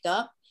author picked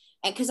up.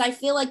 And because I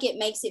feel like it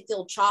makes it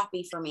feel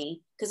choppy for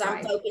me because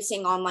I'm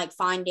focusing on like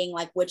finding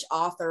like which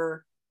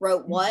author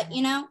wrote what,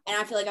 you know, and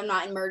I feel like I'm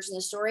not immersed in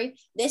the story.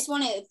 This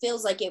one, it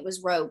feels like it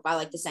was wrote by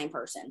like the same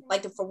person,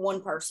 like for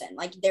one person.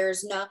 Like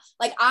there's no,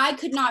 like I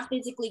could not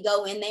physically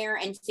go in there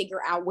and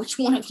figure out which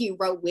one of you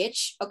wrote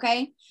which.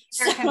 Okay.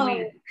 So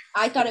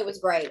I thought it was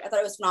great. I thought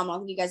it was phenomenal. I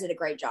think you guys did a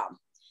great job.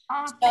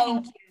 Oh,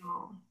 thank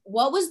you.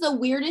 What was the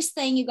weirdest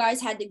thing you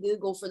guys had to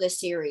Google for this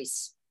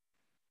series?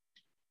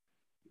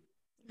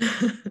 I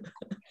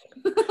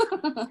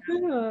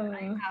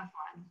have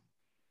one.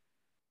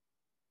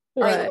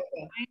 What?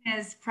 Mine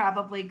is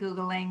probably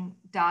Googling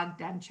dog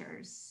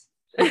dentures.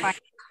 If I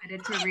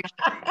committed to real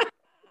life.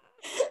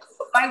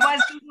 I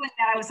was Googling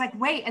that. I was like,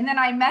 wait. And then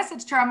I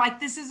messaged her. I'm like,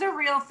 this is a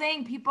real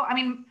thing. People, I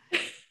mean,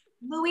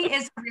 Louis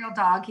is a real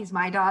dog. He's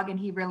my dog. And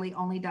he really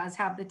only does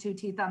have the 2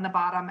 teeth on the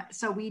bottom.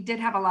 So we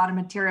did have a lot of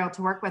material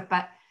to work with,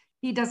 but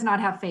he does not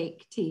have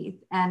fake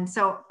teeth. And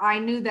so I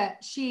knew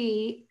that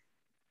she,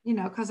 you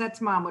know,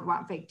 Cosette's mom would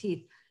want fake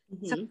teeth.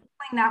 Mm-hmm. So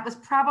that was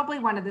probably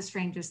one of the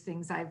strangest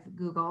things I've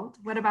Googled.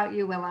 What about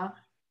you, Willow?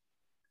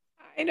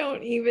 I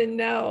don't even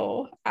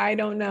know. I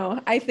don't know.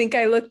 I think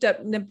I looked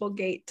up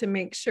Nipplegate to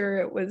make sure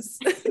it was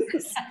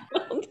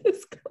spelled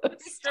as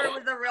close. Sure it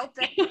was a real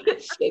thing.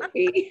 Should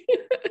be.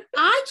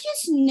 I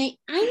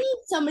need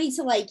somebody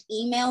to like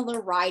email the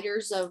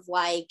writers of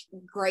like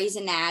Grey's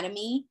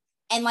Anatomy.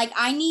 And like,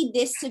 I need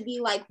this to be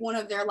like one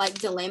of their like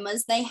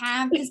dilemmas they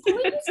have. Because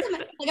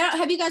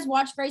have you guys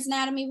watched Grey's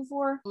Anatomy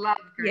before? Love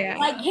Grey's. Yeah.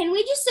 Like, can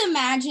we just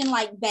imagine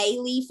like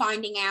Bailey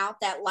finding out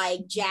that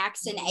like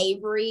Jackson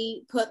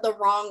Avery put the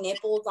wrong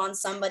nipples on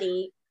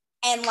somebody,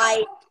 and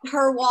like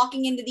her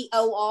walking into the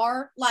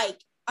OR? Like,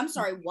 I'm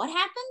sorry, what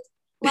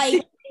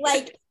happened?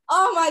 Like.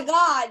 Oh my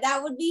God,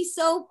 that would be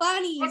so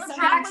funny. If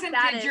Jackson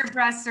did your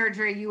breast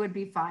surgery, you would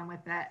be fine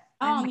with it.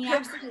 Oh, yeah,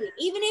 absolutely.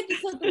 Even if you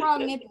put the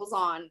wrong nipples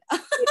on.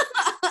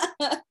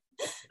 That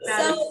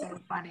is so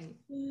funny.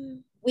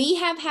 We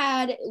have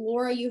had,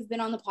 Laura, you've been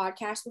on the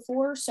podcast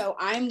before, so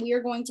we are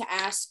going to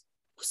ask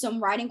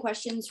some writing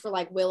questions for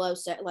like Willow,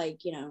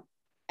 like, you know,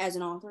 as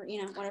an author,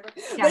 you know, whatever.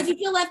 Yeah. But if you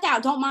feel left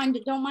out, don't mind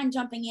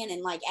jumping in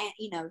and like,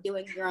 you know,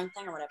 doing your own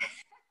thing or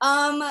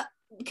whatever.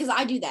 Because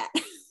I do that.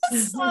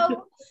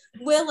 So,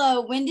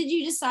 Willow, when did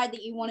you decide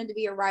that you wanted to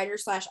be a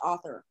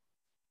writer/author?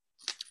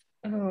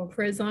 Oh,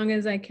 for as long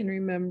as I can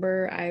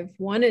remember, I've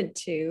wanted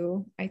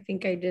to. I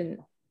think I didn't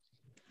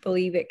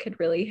believe it could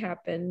really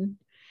happen.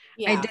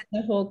 Yeah. I did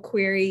the whole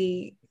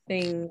query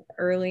thing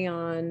early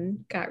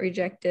on, got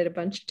rejected a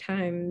bunch of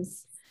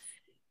times.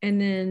 And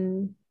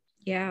then,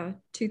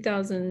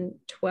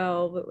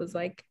 2012, it was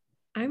like,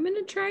 I'm going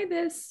to try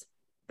this.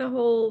 The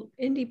whole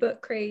indie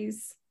book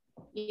craze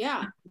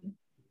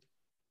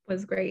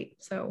was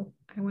great. So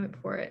I went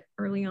for it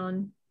early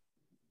on.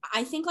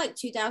 I think like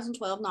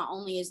 2012 not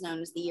only is known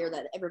as the year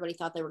that everybody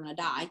thought they were going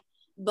to die,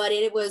 but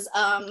it was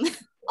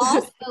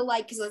also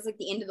like, because it's like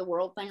the end of the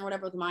world thing or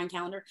whatever with the Mayan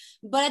calendar.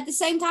 But at the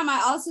same time,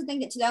 I also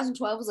think that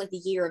 2012 was like the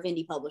year of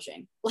indie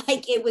publishing.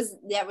 Like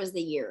that was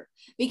the year,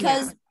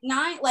 because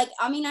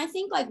I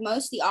think like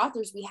most of the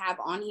authors we have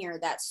on here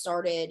that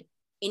started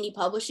indie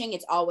publishing,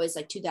 it's always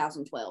like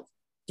 2012.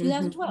 And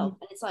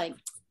it's like,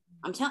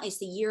 I'm telling you, it's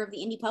the year of the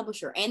indie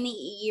publisher and the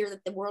year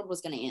that the world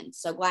was going to end.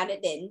 So glad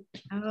it didn't.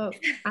 Oh,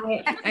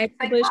 I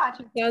published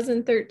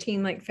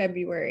 2013, like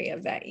February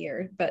of that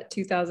year, but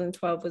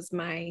 2012 was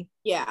my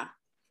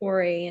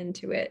foray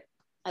into it.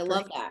 I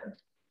love that.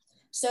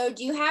 So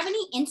do you have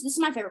any, this is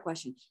my favorite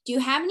question. Do you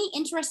have any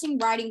interesting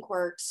writing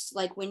quirks?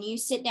 Like when you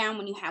sit down,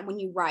 when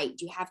you write,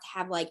 do you have to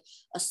have like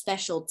a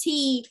special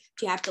tea?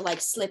 Do you have to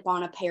like slip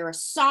on a pair of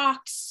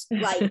socks?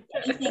 Like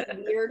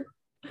anything weird?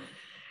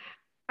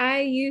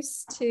 I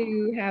used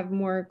to have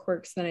more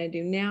quirks than I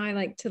do now. I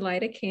like to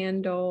light a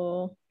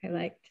candle. I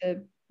like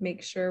to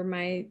make sure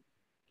my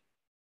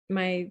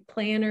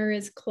planner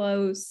is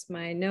close,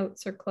 my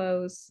notes are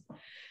close.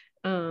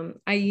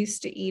 I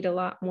used to eat a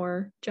lot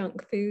more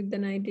junk food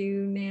than I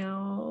do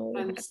now.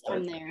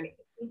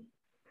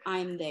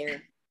 I'm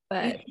there.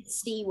 But you can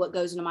see what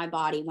goes into my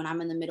body when I'm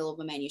in the middle of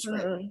a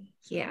manuscript.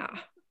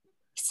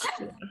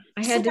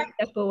 I had to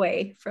step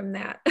away from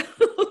that a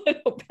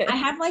little bit. I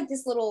have like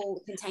this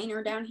little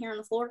container down here on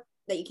the floor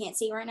that you can't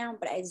see right now,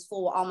 but it's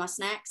full of all my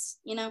snacks,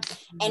 and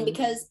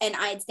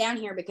it's down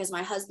here because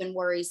my husband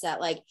worries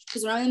that like,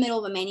 because when I'm in the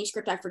middle of a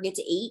manuscript, I forget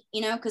to eat,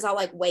 because I'll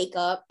like wake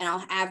up and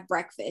I'll have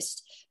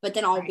breakfast, but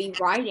then I'll be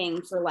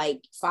writing for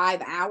like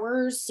 5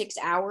 hours, 6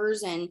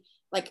 hours. And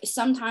like,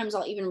 sometimes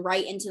I'll even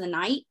write into the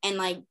night, and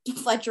like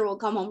Fletcher will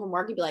come home from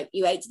work and be like,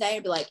 you ate today?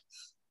 I'd be like,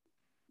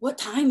 what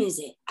time is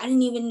it? I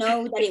didn't even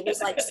know that it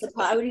was like,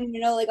 I didn't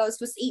even know like I was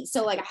supposed to eat.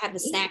 So like I had the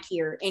snack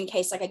here in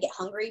case like I get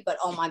hungry, but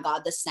oh my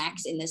God, the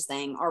snacks in this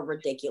thing are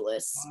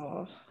ridiculous.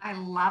 Oh, I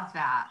love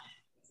that.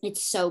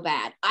 It's so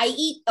bad.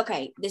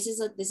 Okay, this is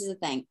a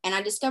thing. And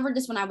I discovered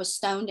this when I was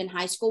stoned in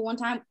high school one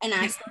time, and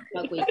I still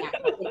smoke weed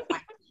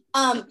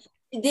now.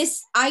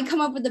 I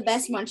come up with the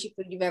best munchie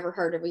food you've ever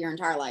heard of your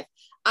entire life.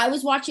 I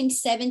was watching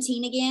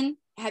 17 again.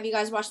 Have you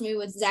guys watched the movie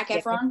with Zac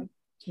Efron?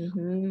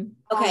 Mm-hmm.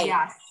 Okay. Oh,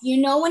 yes.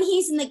 When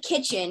he's in the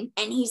kitchen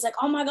and he's like,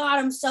 oh my God,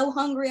 I'm so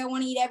hungry, I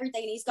want to eat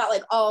everything, and he's got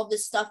like all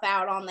this stuff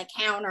out on the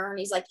counter, and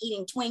he's like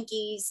eating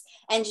Twinkies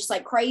and just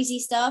like crazy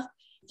stuff.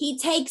 He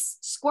takes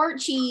squirt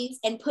cheese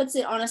and puts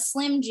it on a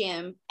Slim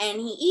Jim and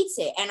he eats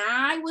it. And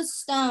I was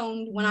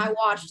stoned when I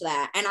watched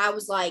that, and I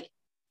was like,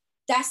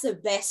 that's the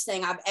best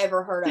thing I've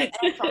ever heard of. And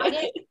I tried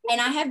it,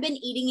 and I have been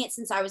eating it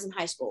since I was in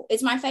high school.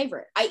 It's my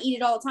favorite. I eat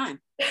it all the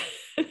time.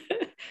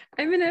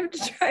 I'm gonna have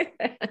to try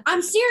that.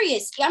 I'm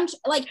serious. I'm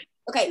like,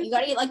 okay, you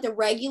gotta get like the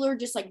regular,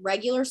 just like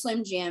regular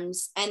Slim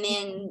Jims, and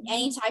then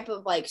any type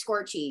of like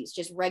squirt cheese,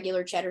 just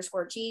regular cheddar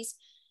squirt cheese,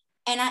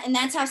 and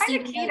that's how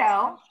Stevie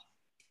keto.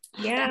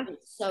 Yeah,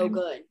 so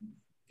good.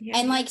 Yeah.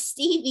 And like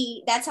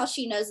Stevie, that's how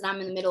she knows that I'm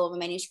in the middle of a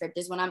manuscript,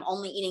 is when I'm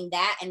only eating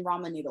that and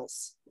ramen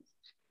noodles.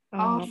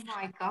 Oh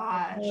my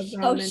gosh.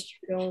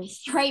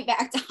 Straight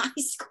back to high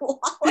school.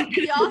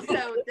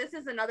 This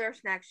is another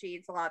snack she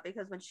eats a lot,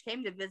 because when she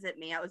came to visit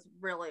me, I was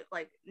really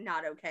like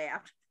not okay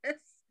after this.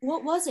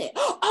 What was it?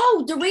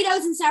 Oh,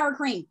 Doritos and sour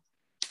cream.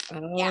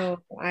 Oh, yeah.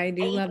 I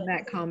do love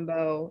that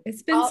combo.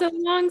 It's been so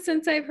long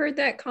since I've heard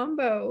that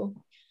combo.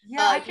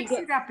 Yeah, I can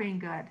see that being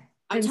good.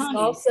 And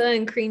salsa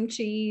and cream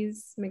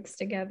cheese mixed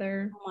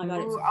together. Oh my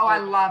God. I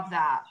love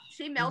that.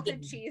 She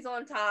melted cheese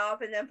on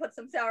top and then put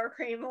some sour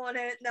cream on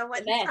it, and then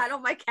went and sat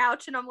on my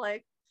couch, and I'm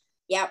like,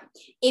 yep.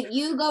 If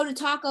you go to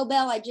Taco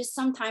Bell, I just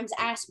sometimes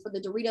ask for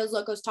the Doritos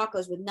Locos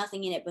Tacos with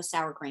nothing in it but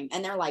sour cream.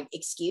 And they're like,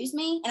 excuse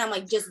me? And I'm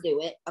like, just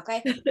do it,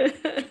 okay?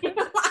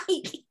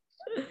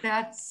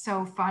 That's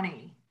so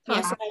funny.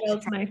 Taco Bell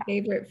is my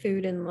favorite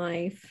food in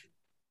life.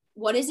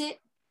 What is it?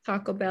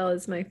 Taco Bell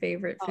is my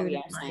favorite food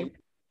in life.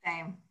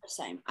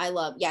 Same. I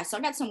love, so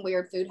I got some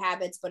weird food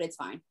habits, but it's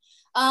fine.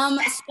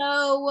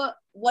 So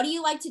what do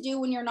you like to do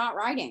when you're not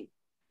writing?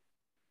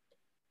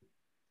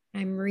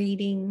 I'm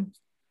reading.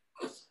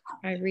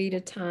 I read a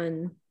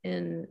ton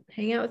and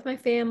hang out with my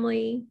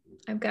family.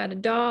 I've got a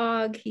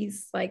dog.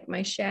 He's like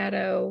my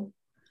shadow.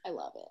 I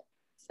love it.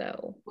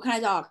 So what kind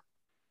of dog?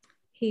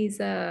 He's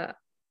a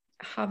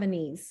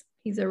Havanese.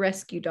 He's a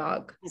rescue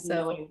dog. I have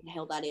no idea what the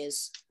hell that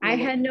is. I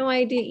had no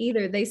idea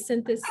either. They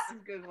sent this I'm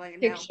Googling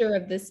it picture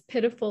of this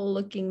pitiful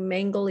looking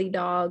mangly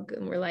dog,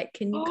 and we're like,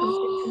 can you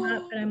come pick him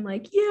up? And I'm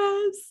like,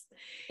 yes.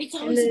 It's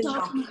always a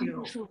dog so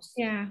cute.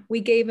 Yeah, we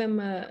gave him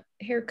a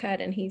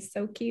haircut and he's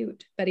so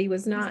cute, but he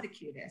was not the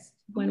cutest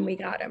when we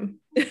got him.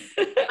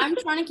 I'm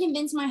trying to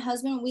convince my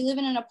husband. We live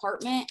in an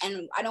apartment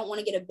and I don't want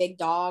to get a big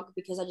dog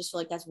because I just feel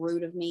like that's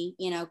rude of me,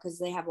 you know, because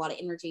they have a lot of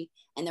energy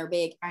and they're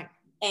big. Right.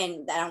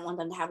 And I don't want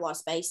them to have a lot of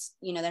space.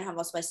 You know, they don't have a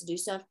lot of space to do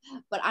stuff.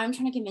 But I'm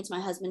trying to convince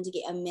my husband to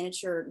get a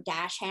miniature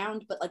dash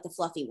hound, but like the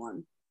fluffy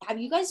one. Have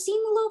you guys seen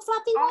the little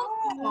fluffy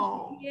one?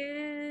 Oh,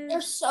 Yes.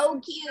 They're so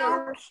cute.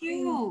 so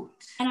cute.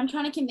 And I'm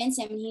trying to convince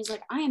him, and he's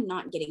like, I am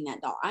not getting that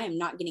dog. I am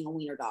not getting a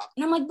wiener dog.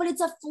 And I'm like, but it's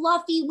a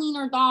fluffy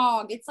wiener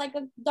dog. It's like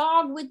a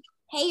dog with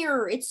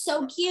hair. It's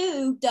so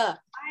cute. I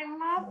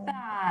love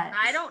that.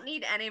 I don't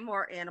need any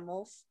more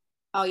animals.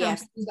 Oh,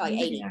 yes. He's got like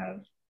 8. Yeah.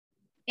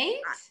 8?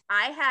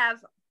 I have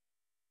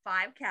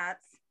 5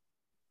 cats.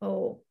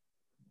 Oh.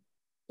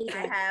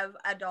 I have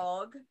a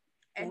dog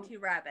and 2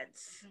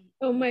 rabbits.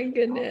 Oh my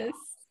goodness.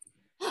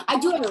 I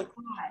do have a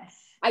Gosh.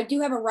 I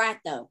do have a rat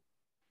though.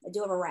 I do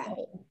have a rat.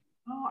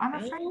 Oh, I'm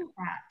afraid of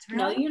rats.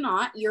 No, Really? you're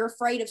not. You're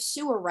afraid of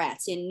sewer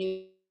rats in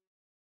New.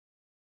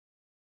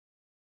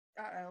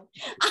 Uh-oh.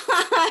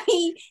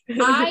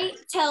 I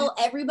tell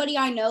everybody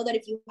I know that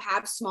if you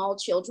have small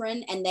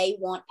children and they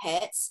want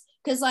pets,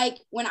 because like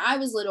when I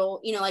was little,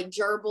 you know, like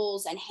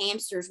gerbils and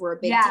hamsters were a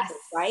big Yes. deal,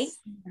 right?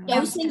 Yes.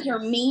 Those things are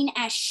mean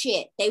as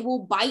shit. They will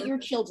bite your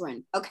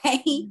children.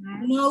 Okay,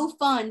 no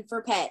fun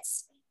for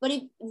pets. But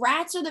if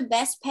rats are the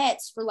best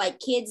pets for like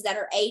kids that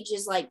are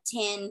ages like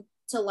 10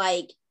 to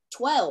like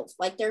 12,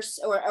 like they're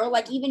or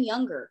like even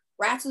younger.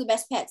 Rats are the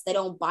best pets. They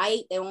don't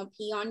bite. They won't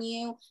pee on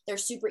you. They're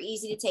super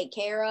easy to take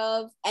care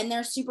of, and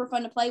they're super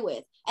fun to play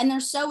with. And they're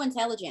so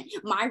intelligent.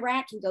 My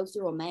rat can go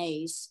through a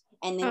maze.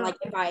 And then like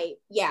if I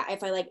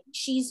like,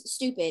 she's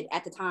stupid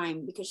at the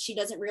time because she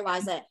doesn't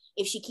realize that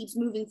if she keeps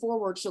moving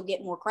forward, she'll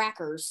get more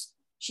crackers.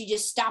 She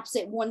just stops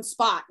at one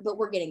spot, but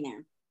we're getting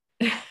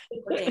there.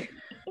 But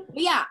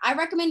yeah, I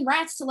recommend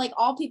rats to like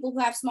all people who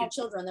have small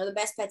children. They're the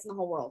best pets in the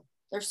whole world.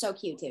 They're so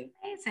cute too.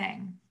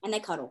 Amazing. And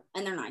they cuddle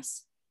and they're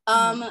nice.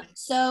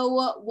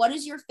 So what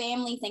does your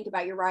family think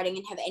about your writing,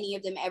 and have any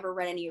of them ever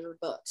read any of your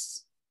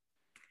books?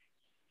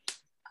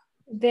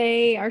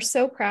 They are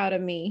so proud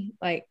of me.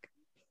 Like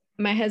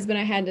my husband,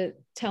 I had to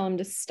tell him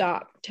to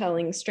stop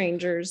telling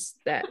strangers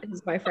that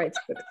his wife writes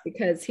books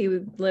because he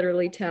would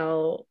literally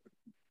tell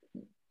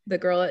the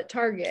girl at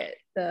Target,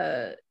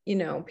 the, you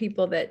know,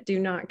 people that do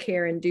not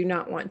care and do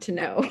not want to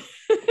know.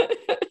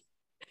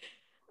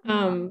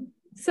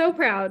 So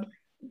proud.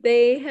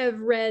 They have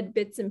read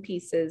bits and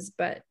pieces,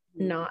 but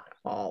not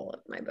all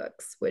of my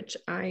books, which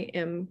I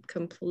am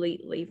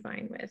completely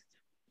fine with.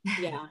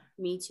 Yeah,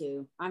 me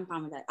too. I'm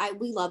fine with that.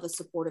 We love a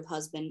supportive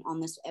husband on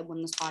this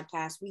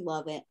podcast. We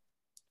love it.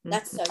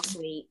 That's so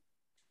sweet.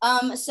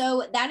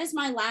 So that is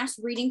my last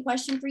reading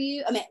question for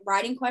you.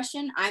 Writing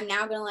question. I'm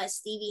now going to let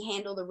Stevie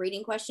handle the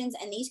reading questions,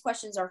 and these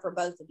questions are for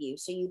both of you,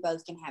 so you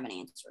both can have an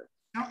answer.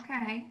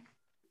 Okay.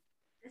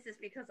 This is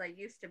because I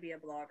used to be a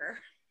blogger.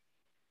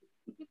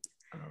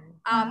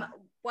 Oh.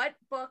 What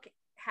book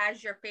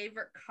has your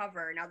favorite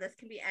cover? Now, this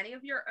can be any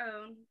of your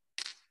own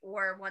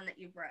or one that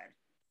you've read.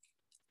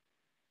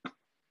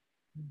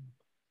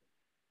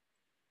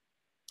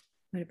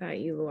 What about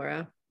you,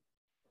 Laura?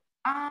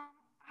 I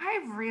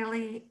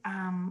really,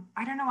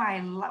 I don't know why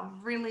I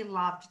really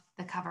loved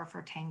the cover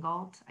for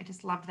Tangled. I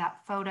just loved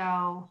that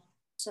photo.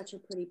 Such a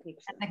pretty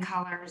picture. And the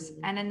colors.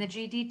 And in the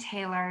G.D.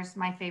 Taylor's,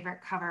 my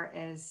favorite cover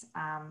is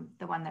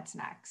the one that's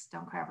next.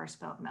 Don't Cry Over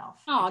Spilt Milk.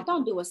 Oh,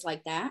 don't do us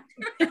like that.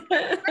 That's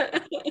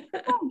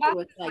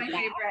like my that.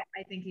 favorite.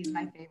 I think he's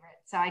my favorite.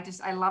 So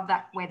I love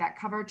that way that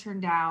cover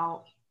turned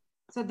out.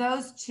 So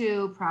those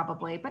two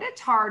probably, but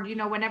it's hard, you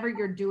know, whenever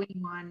you're doing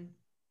one,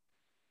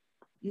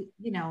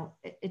 you know,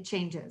 it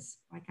changes.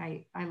 Like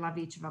I love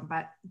each of them,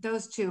 but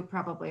those two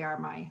probably are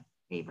my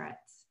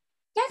favorites.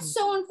 That's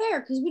so unfair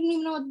because we don't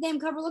even know what the damn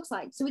cover looks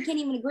like, so we can't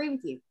even agree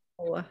with you.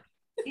 Oh.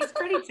 He's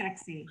pretty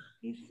sexy.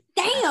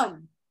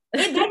 Damn!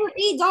 It better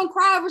be Don't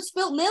Cry Over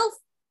Spilt Milk.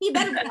 He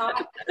better be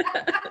not.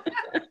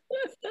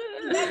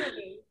 He better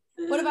be.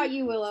 What about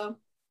you, Willow?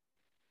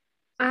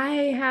 I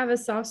have a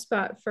soft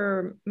spot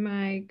for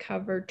my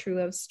cover True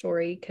Love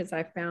Story because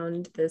I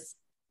found this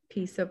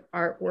piece of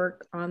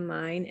artwork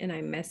online and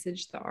I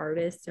messaged the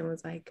artist and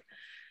was like,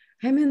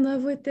 I'm in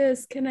love with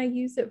this. Can I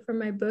use it for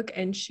my book?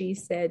 And she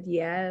said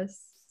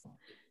yes.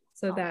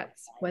 So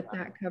that's what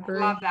that cover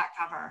is. I love that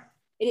cover.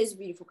 It is a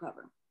beautiful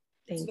cover.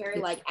 It's Thank very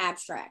you. like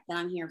abstract, and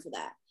I'm here for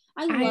that.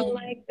 I I love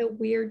like the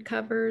weird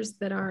covers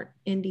that aren't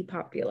indie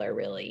popular,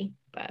 really.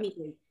 But Me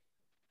too.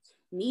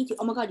 Me too.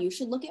 Oh my God, you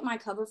should look at my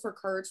cover for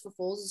Courage for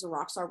Fools. It's a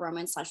rockstar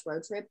romance /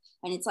 road trip,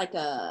 and it's like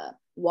a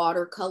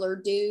watercolor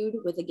dude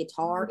with a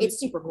guitar. It's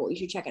super cool. You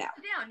should check it out.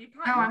 Sit down. You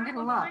Oh, probably I'm gonna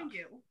look. behind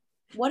you.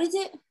 What is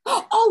it?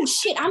 Oh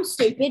shit, I'm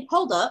stupid.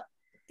 Hold up.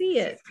 see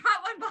it.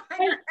 Got one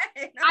behind your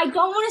head. I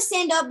don't want to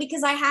stand up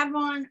because I have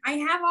on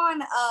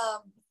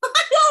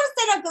I don't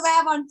stand up because I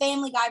have on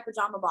Family Guy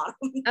pajama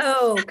bottoms.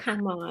 Oh,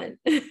 come on.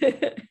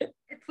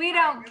 We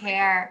don't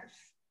care.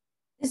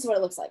 This is what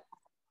it looks like.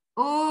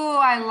 Oh,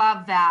 I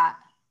love that.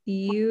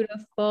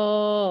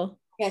 Beautiful.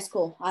 Yeah, it's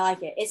cool. I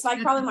like it. It's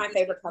like probably my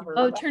favorite cover.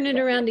 Oh, turn it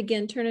around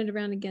again. Turn it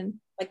around again.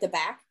 Like the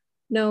back?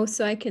 No,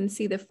 so I can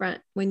see the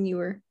front when you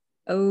were.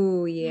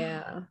 Oh,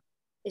 yeah.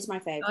 It's my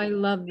favorite. I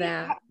love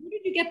that. Where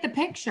did you get the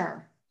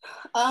picture?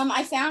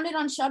 I found it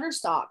on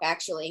Shutterstock,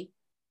 actually.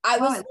 I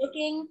was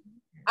looking.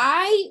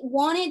 I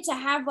wanted to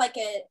have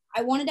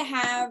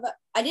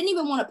I didn't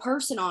even want a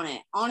person on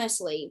it,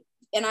 honestly.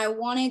 And I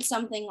wanted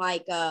something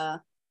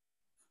what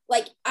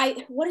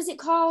is it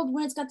called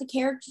when it's got the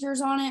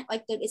characters on it?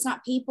 It's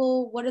not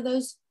people. What are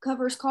those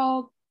covers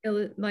called?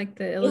 Like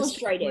the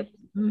illustrated.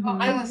 Mm-hmm.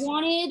 I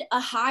wanted a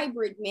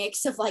hybrid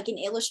mix of like an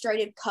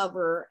illustrated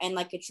cover and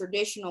like a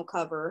traditional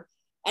cover.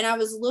 And I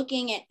was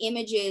looking at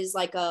images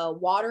like a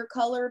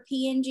watercolor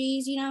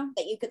PNGs,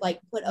 that you could like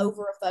put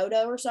over a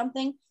photo or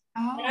something.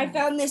 Oh. And I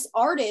found this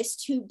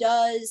artist who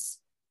does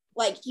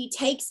he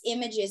takes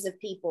images of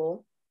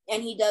people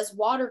and he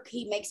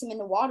makes them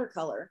into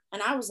watercolor.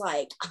 And I was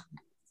like,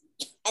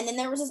 and then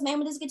there was this man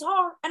with his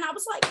guitar and I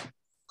was like,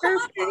 oh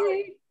my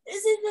God,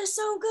 isn't this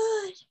so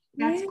good?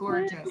 That's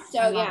gorgeous.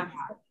 So yeah,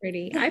 that's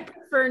pretty. I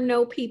prefer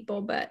no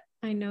people, but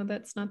I know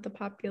that's not the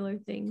popular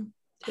thing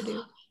to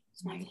do.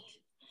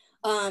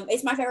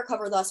 It's my favorite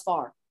cover thus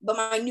far, but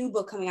my new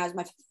book coming out is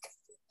my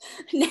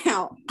favorite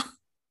now.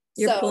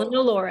 You're pulling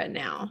a Laura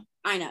now.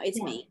 I know,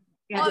 it's me.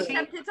 Well,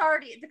 except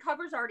the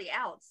cover's already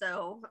out,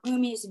 so. I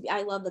mean,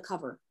 I love the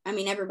cover. I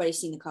mean, everybody's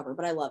seen the cover,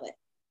 but I love it.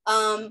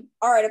 All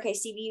right, okay,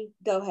 Stevie, you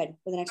go ahead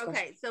for the next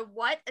question. Okay, so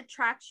what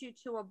attracts you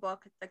to a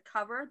book? The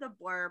cover, the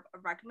blurb, a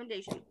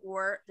recommendation,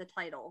 or the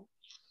title?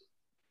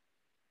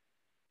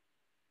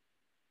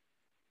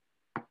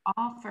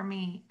 All for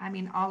me. I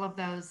mean, all of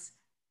those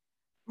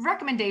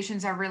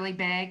recommendations are really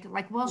big.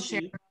 Like we'll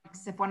share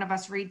books if one of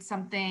us reads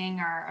something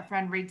or a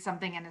friend reads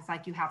something and it's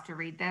like, you have to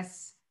read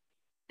this.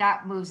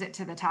 That moves it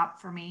to the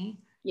top for me.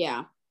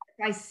 Yeah.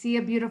 If I see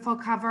a beautiful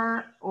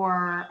cover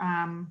or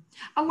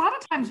a lot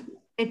of times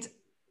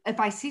if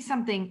I see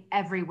something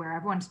everywhere,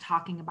 everyone's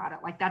talking about it.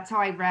 Like that's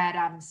how I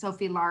read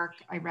Sophie Lark.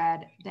 I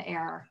read The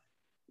Air.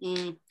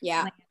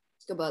 Yeah,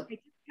 it's a good book. I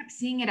just kept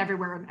seeing it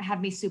everywhere and it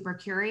had me super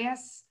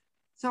curious.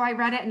 So I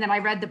read it and then I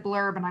read the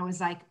blurb and I was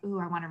like, ooh,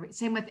 I want to read.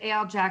 Same with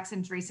A.L.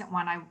 Jackson's recent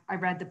one. I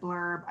read the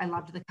blurb. I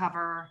loved the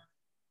cover.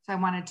 So I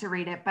wanted to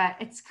read it, but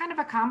it's kind of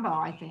a combo,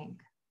 I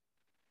think.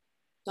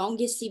 Don't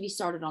get Stevie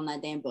started on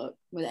that damn book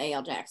with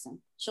A.L. Jackson.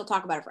 She'll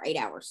talk about it for 8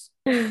 hours.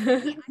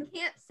 I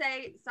can't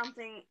say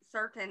something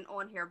certain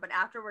on here, but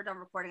after we're done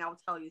recording, I will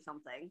tell you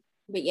something.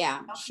 But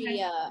yeah,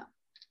 okay.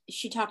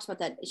 She talks about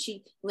that.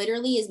 She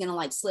literally is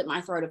gonna slip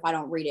my throat if I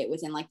don't read it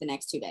within the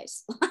next 2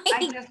 days.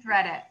 I just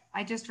read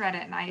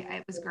it and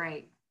it was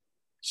great.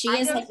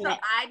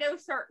 I know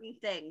certain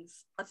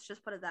things. Let's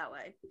just put it that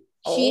way.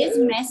 She has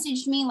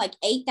messaged me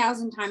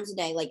 8,000 times a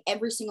day,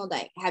 every single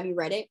day. Have you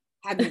read it?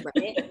 Have you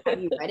read it?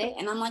 Have you read it?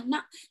 And I'm like, no,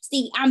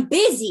 Steve, I'm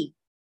busy.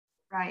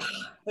 Right.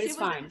 But it's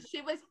fine.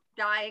 She was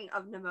dying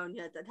of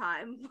pneumonia at the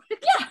time.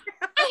 Yeah,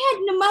 I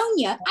had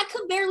pneumonia. I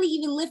could barely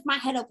even lift my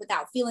head up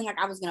without feeling like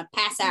I was going to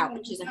pass out.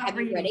 And she's like, have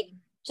you read it?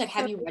 She's like,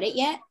 have you read it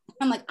yet?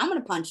 I'm like, I'm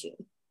going to punch you.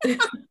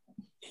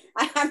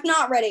 I have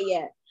not read it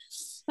yet.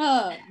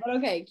 But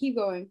okay, keep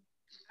going.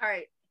 All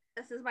right.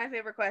 This is my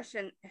favorite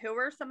question. Who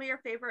are some of your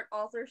favorite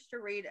authors to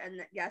read?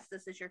 And yes,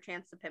 this is your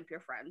chance to pimp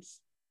your friends.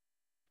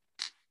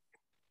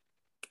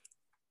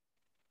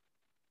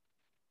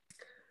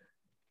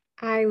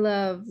 I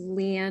love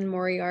Leanne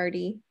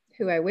Moriarty,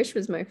 who I wish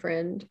was my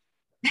friend.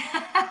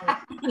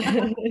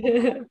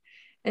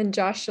 And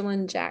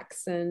Jocelyn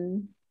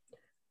Jackson.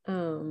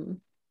 Yeah,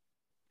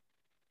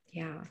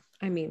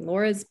 I mean,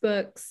 Laura's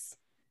books,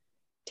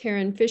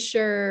 Taryn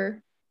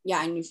Fisher. Yeah,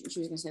 I knew she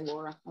was going to say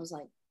Laura. I was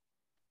like,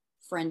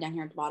 friend down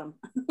here at the bottom.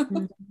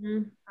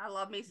 I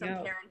love me some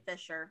Taryn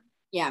Fisher.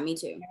 Yeah, me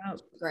too.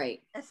 Yep.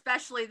 Great.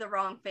 Especially The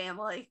Wrong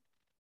Family.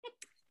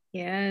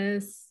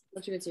 Yes.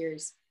 Such a good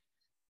series.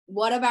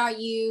 What about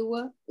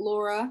you,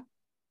 Laura?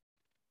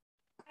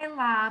 I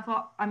love,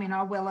 all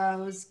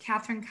Willows,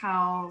 Catherine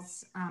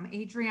Cowles,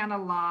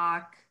 Adriana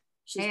Locke,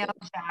 A.L.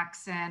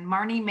 Jackson,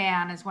 Marnie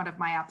Mann is one of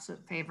my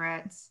absolute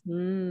favorites.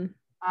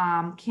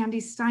 Candy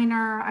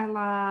Steiner, I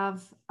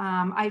love.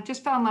 I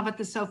just fell in love with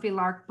the Sophie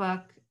Lark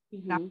book.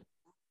 That was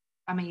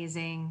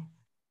amazing.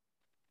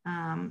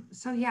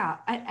 So yeah,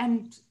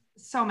 and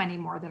so many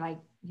more that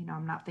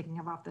I'm not thinking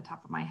of off the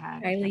top of my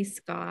head. Kylie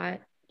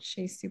Scott,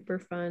 she's super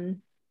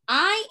fun.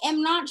 I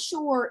am not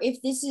sure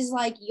if this is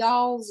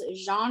y'all's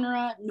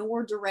genre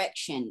nor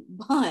direction,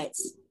 but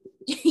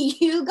do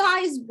you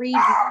guys read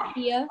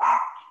Mafia?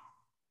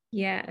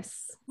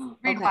 Yes.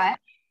 Read what?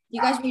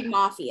 You guys read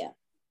Mafia?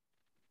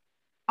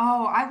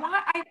 Oh, I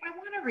want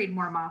to read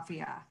more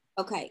Mafia.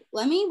 Okay,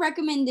 let me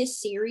recommend this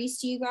series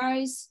to you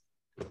guys.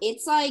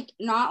 It's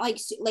not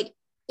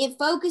it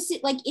focuses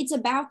it's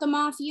about the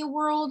mafia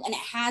world and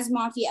it has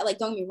mafia,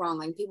 don't get me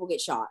wrong, people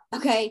get shot,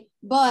 okay,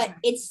 but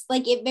it's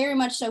it very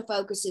much so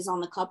focuses on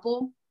the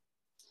couple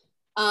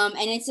And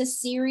it's a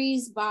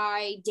series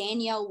by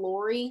Danielle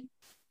Laurie.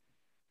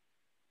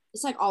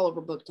 It's like all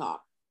over Book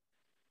Talk.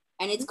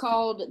 And it's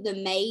called the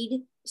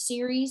Maid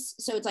series.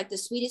 So it's like The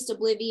Sweetest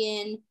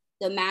Oblivion,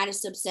 The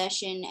Maddest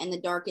Obsession, and The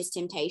Darkest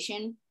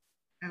Temptation.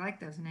 I like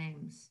those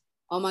names.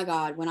 Oh my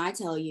God, when I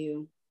tell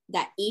you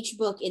that each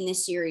book in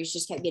this series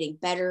just kept getting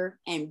better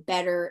and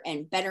better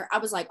and better, I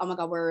was like, oh my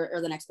God, where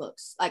are the next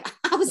books? Like,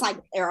 I was like,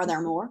 are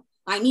there more?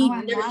 I need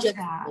there's just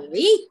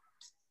three.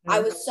 I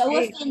was so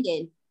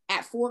offended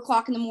at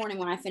 4:00 in the morning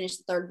when I finished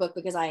the third book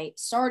because I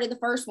started the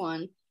first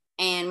one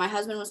and my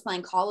husband was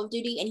playing Call of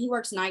Duty and he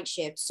works night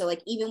shifts. So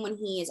like even when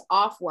he is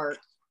off work,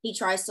 he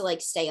tries to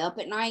like stay up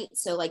at night.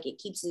 So like it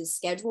keeps his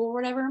schedule or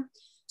whatever.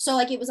 So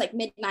like it was like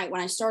midnight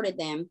when I started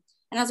them.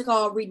 And I was like,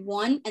 oh, I'll read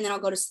one and then I'll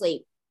go to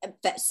sleep.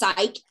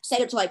 Psych,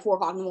 stayed up till like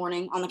 4:00 in the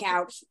morning on the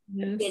couch,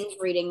 binge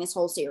reading this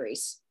whole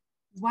series.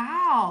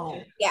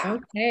 Wow. Yeah.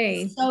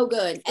 Okay. So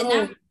good. And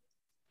that,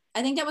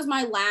 I think that was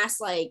my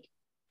last like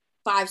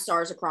 5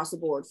 stars across the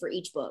board for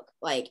each book.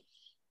 Like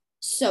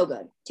so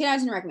good. 10 out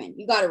of 10 recommend.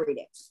 You got to read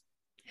it.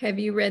 Have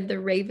you read the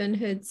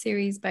Ravenhood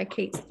series by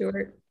Kate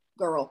Stewart?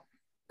 Girl.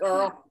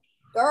 Yeah.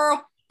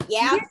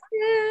 Yes.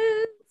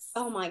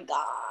 Oh my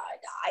God.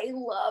 I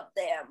love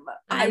them.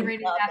 I'm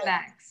reading that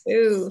next.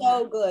 Ooh.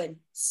 So good.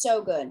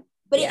 So good.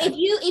 But Yeah.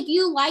 if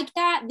you like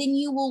that, then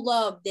you will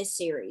love this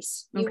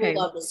series. You will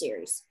love the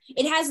series.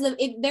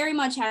 It very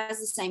much has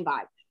the same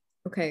vibe.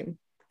 Okay.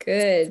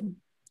 Good.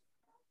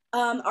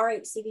 All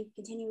right, Stevie,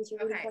 continue with your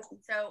reading question.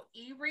 So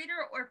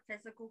e-reader or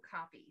physical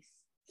copies?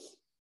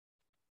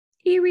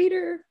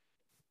 E-reader.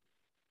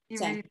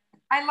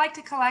 I like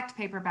to collect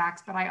paperbacks,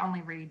 but I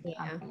only read.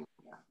 Same.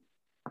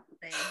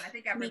 I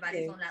think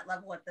everybody's on that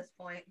level at this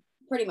point.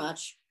 Pretty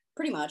much.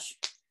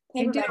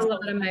 I do a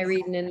lot of my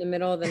reading in the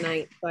middle of the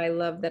night, so I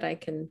love that I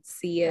can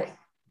see it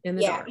in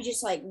the dark. You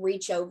just like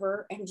reach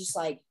over and just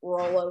like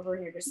roll over.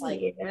 You're just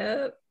like,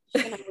 yep.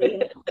 I'm in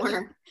the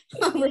corner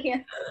over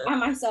here by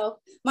myself.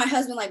 My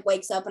husband like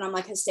wakes up and I'm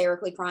like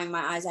hysterically crying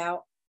my eyes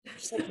out.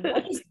 She's like,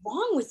 what is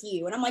wrong with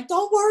you? And I'm like,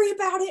 don't worry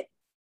about it.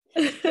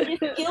 I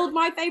just killed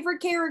my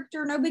favorite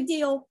character. No big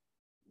deal.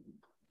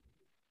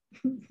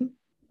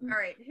 All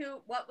right.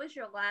 What was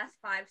your last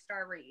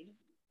 5-star read?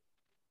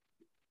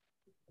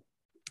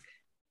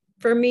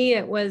 For me,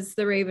 it was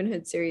the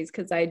Ravenhood series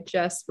because I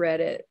just read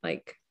it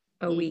like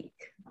a week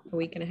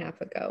and a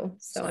half ago.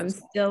 So I'm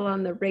still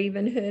on the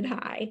Ravenhood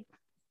high.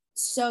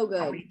 So good.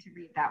 Can't wait to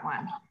read that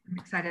one. I'm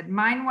excited.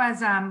 Mine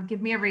was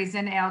Give Me a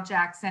Reason, A.L.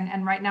 Jackson.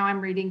 And right now I'm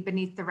reading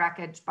Beneath the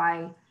Wreckage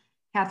by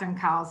Catherine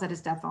Cowles. That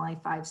is definitely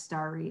a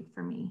 5-star read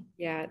for me.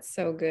 Yeah, it's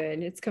so good.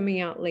 It's coming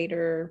out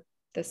later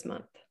this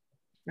month.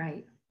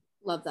 Right.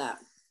 Love that.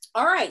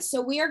 All right.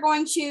 So we are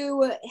going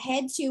to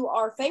head to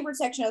our favorite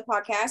section of the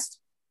podcast,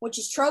 which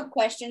is trope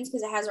questions,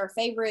 because it has our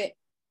favorite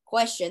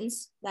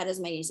questions. That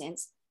doesn't make any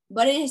sense.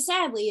 But it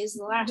sadly is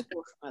the last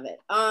portion of it.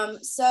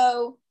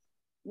 So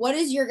what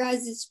is your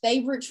guys'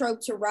 favorite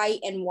trope to write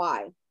and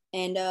why?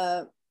 And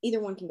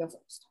either one can go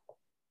first.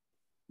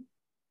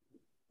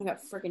 I got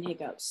freaking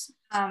hiccups.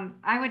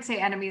 I would say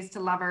enemies to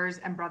lovers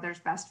and brother's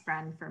best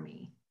friend for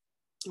me.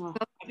 Oh,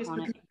 just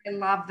because I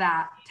love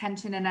that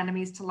tension in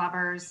enemies to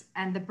lovers,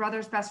 and the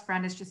brother's best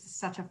friend is just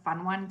such a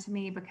fun one to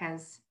me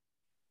because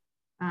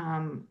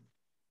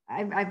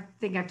I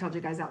think I've told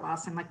you guys that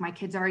last time, like my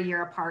kids are a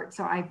year apart.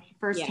 So I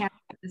firsthand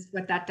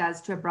what that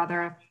does to a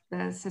brother,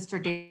 the sister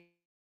date.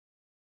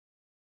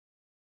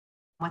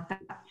 What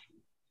that?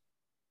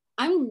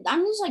 I'm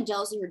just like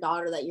jealous of your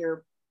daughter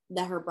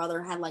that her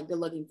brother had like good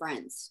looking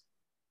friends.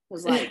 It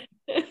was like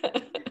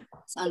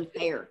it's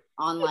unfair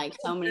on like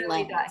so many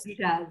levels. He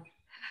does.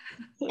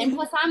 And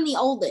plus I'm the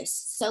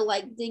oldest. So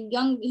like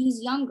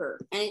he's younger.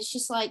 And it's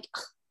just like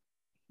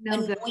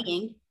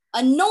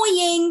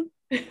annoying.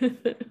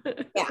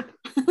 Yeah.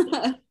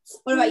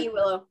 What about you,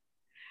 Willow?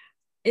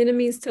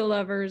 Enemies to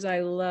lovers, I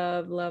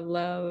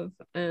love.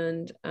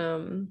 And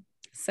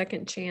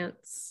second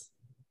chance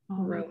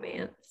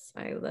romance.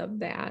 I love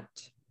that.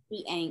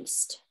 The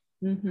angst.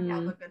 Mm-hmm. I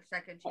love a good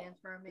second chance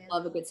romance.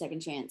 Love a good second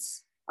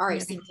chance. All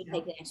right, Steve, you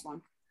take the next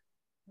one.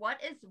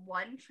 What is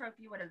one trope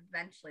you would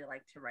eventually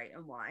like to write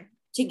and why?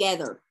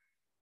 Together.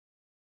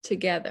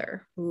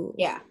 Ooh.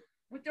 Yeah.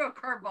 We threw a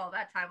curveball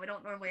that time. We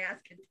don't normally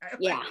ask it.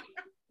 Yeah.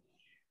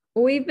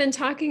 We've been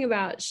talking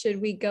about,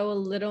 should we go a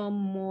little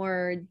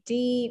more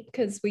deep?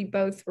 Because we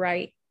both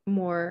write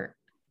more,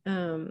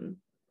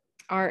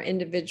 our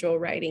individual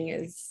writing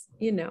is,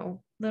 a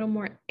little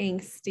more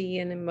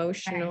angsty and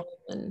emotional.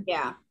 Right.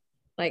 And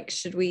like,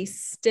 should we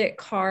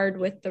stick hard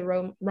with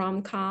the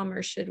rom-com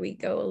or should we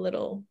go a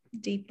little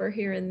deeper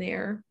here and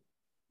there?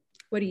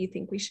 What do you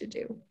think we should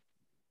do?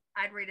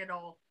 I'd read it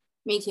all.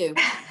 Me too.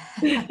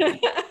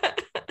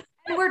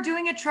 And we're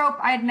doing a trope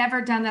I had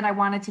never done that I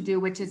wanted to do,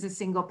 which is a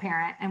single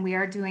parent. And we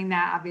are doing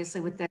that obviously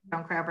with the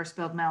Don't Cry Over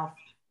Spilled Milk,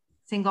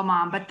 single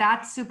mom. But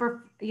that's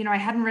super, I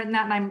hadn't written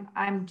that,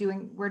 and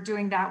we're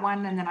doing that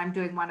one, and then I'm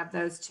doing one of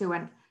those too.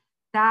 And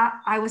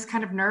that I was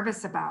kind of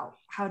nervous about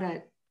how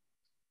to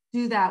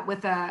do that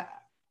with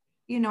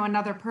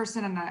another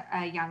person and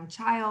a young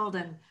child.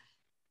 And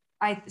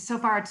so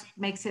far it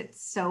makes it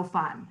so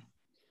fun.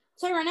 I'll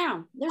tell you right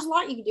now, there's a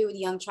lot you can do with a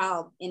young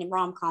child in a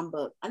rom-com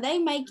book, and they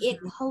make it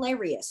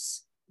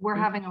hilarious. We're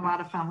having a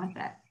lot of fun with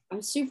it.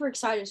 I'm super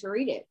excited to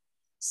read it.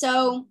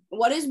 So,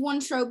 what is one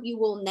trope you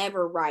will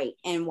never write,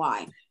 and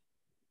why?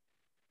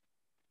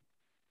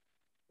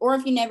 Or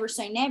if you never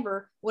say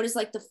never, what is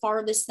like the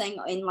farthest thing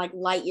in like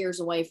light years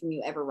away from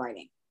you ever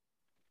writing?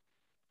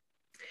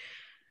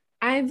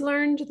 I've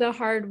learned the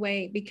hard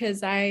way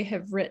because I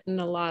have written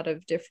a lot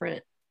of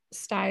different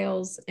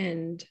styles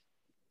and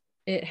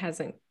it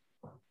hasn't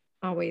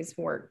always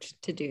worked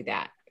to do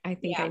that. I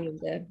think I need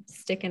to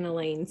stick in a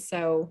lane.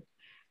 So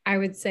I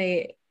would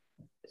say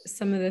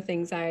some of the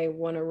things I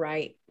want to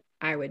write,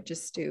 I would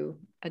just do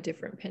a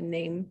different pen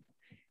name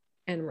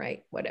and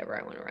write whatever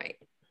I want to write.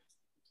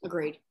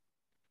 Agreed.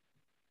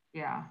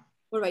 Yeah.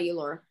 What about you,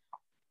 Laura?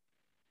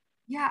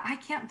 Yeah, I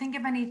can't think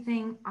of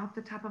anything off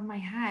the top of my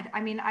head.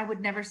 I mean, I would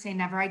never say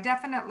never. I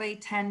definitely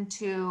tend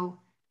to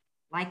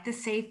like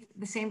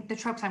the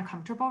tropes I'm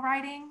comfortable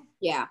writing.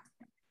 Yeah.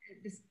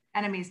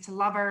 Enemies to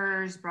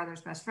lovers,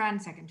 brothers, best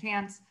friends, second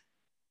chance.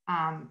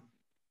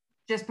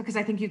 Just because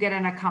I think you get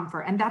in a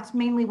comfort, and that's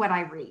mainly what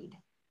I read.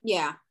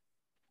 Yeah.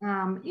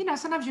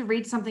 Sometimes you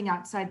read something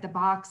outside the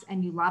box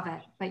and you love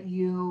it, but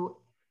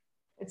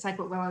it's like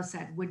what Willow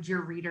said, would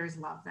your readers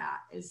love that?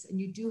 And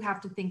you do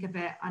have to think of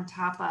it on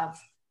top of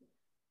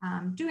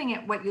doing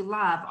it what you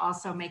love,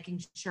 also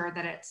making sure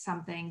that it's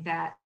something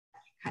that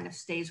kind of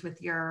stays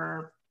with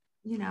your,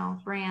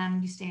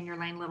 brand, you stay in your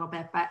lane a little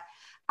bit. But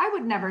I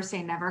would never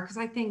say never, because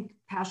I think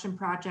passion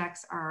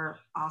projects are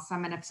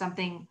awesome. And if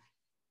something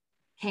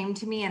came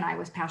to me and I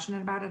was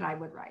passionate about it, I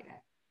would write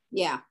it.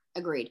 Yeah,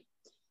 agreed.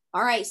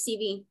 All right,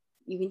 CV,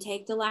 you can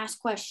take the last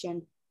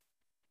question.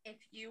 If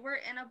you were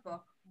in a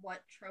book,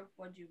 what trope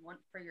would you want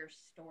for your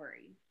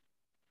story?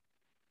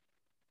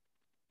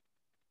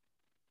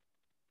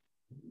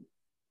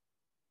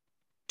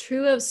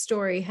 True Love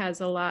Story has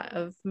a lot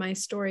of my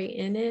story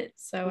in it,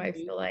 so I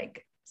feel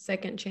like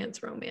second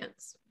chance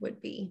romance would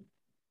be.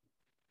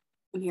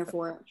 I'm here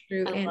for it.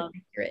 True and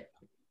accurate.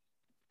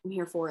 I'm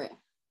here for it.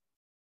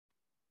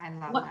 I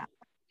love that.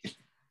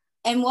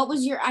 And what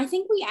was I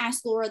think we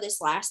asked Laura this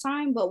last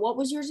time, but what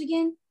was yours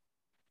again?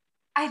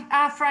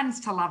 Friends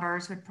to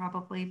lovers would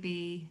probably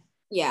be.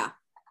 Yeah.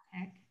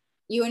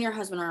 You and your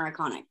husband are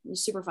iconic.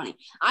 It's super funny.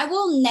 I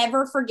will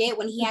never forget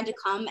when he had to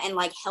come and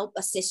like help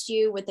assist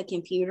you with the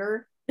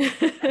computer.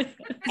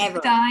 Ever.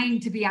 Dying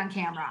to be on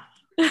camera.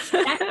 I'm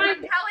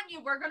telling you,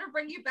 we're gonna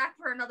bring you back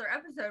for another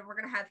episode. We're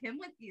gonna have him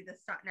with you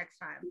next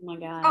time. Oh my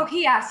god. Oh,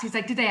 he asked. He's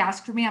like, "Did they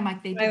ask for me?" I'm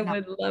like, "They did." I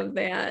would love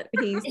that.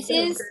 He's this so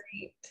is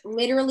great.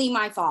 Literally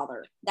my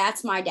father.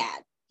 That's my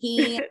dad.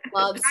 He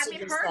loves. I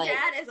mean, her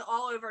dad is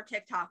all over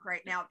TikTok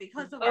right now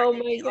because of our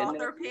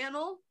author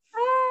panel.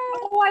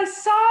 Oh,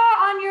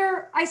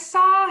 I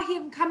saw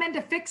him come in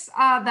to fix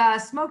the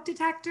smoke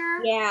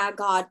detector. Yeah,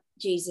 God,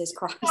 Jesus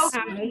Christ.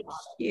 Oh,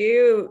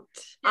 cute.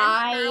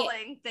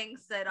 Sterling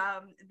thinks that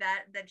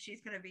that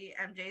she's gonna be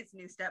MJ's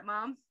new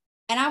stepmom.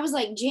 And I was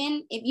like,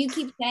 Jen, if you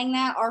keep saying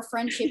that, our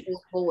friendship is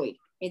void.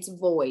 It's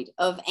void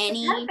of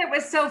any. The part that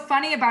was so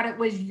funny about it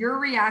was your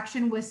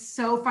reaction was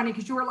so funny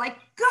because you were like,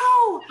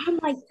 "Go!" I'm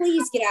like,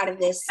 please get out of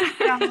this.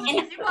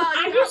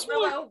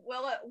 Willow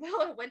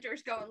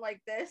Winter's going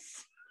like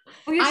this.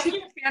 Oh, yeah, she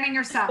was fanning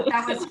herself.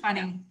 That was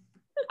funny.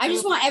 I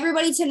just want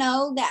everybody to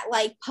know that,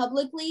 like,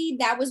 publicly,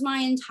 that was my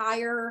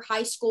entire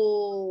high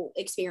school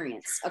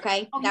experience.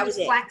 Okay, that was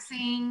it.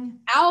 Flexing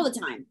all the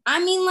time. I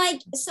mean, like,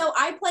 so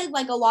I played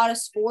like a lot of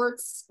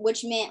sports,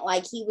 which meant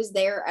like he was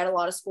there at a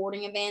lot of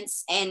sporting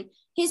events, and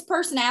his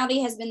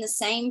personality has been the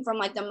same from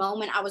like the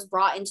moment I was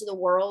brought into the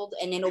world,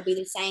 and it'll be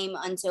the same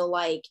until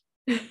like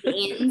it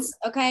ends.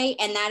 Okay,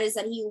 and that is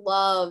that he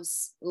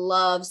loves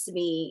to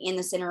be in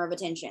the center of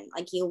attention.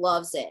 Like, he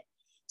loves it.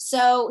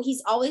 So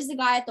he's always the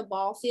guy at the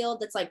ball field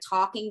that's like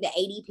talking to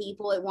 80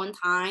 people at one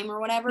time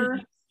or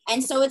whatever.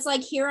 And so it's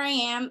like, here I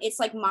am. It's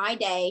like my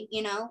day,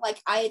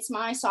 like it's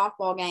my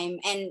softball game,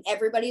 and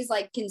everybody's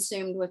like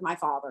consumed with my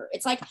father.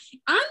 It's like,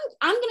 you're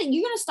going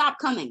to stop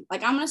coming.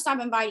 Like, I'm going to stop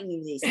inviting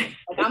you to these things.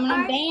 Like, I'm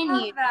going to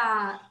ban you.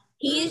 That.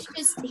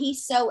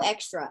 He's so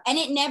extra. And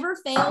it never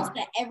fails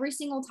that every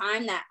single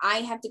time that I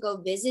have to go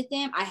visit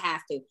them,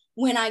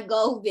 when I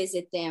go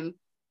visit them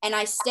and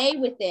I stay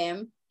with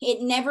them,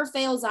 it never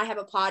fails. I have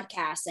a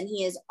podcast, and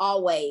he is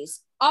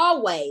always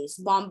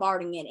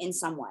bombarding it in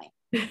some way.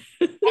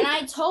 And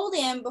I told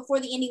him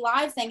before the Indie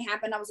Live thing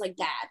happened, I was like,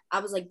 Dad,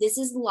 this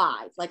is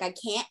live. Like, I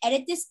can't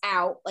edit this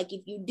out. Like,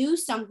 if you do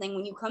something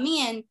when you come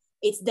in,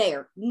 it's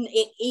there.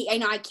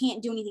 And I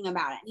can't do anything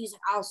about it. And he's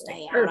like, I'll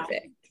stay out.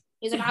 Perfect.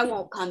 He's like, I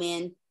won't come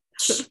in.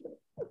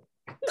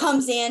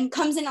 comes in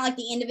at like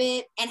the end of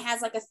it and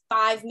has like a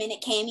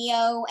 5-minute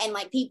cameo, and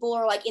like people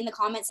are like in the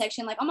comment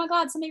section like, oh my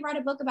god, somebody write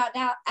a book about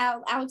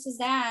Alex's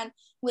dad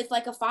with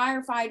like a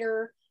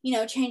firefighter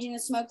changing the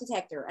smoke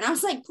detector. And I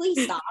was like,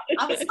 please stop.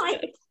 I was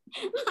like,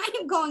 I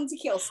am going to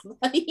kill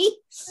somebody.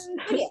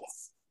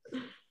 Yes,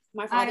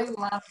 my father,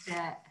 I loved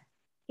it.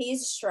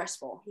 He's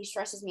stressful. He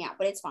stresses me out,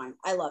 but it's fine.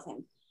 I love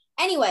him.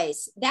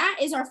 anyways, that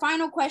is our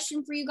final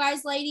question for you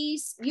guys,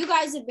 ladies. You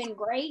guys have been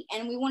great,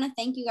 and we want to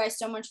thank you guys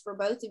so much for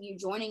both of you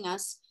joining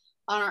us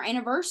on our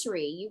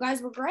anniversary. You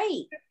guys were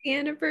great.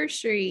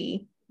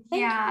 Anniversary.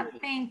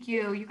 Thank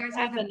you. You guys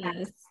are the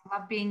best. I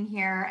love being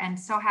here and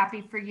so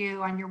happy for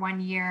you on your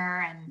 1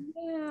 year. And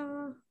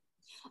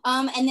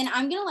and then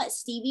I'm gonna let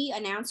Stevie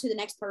announce who the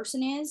next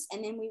person is,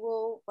 and then we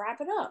will wrap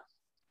it up.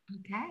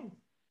 Okay.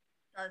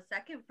 The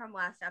second from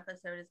last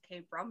episode is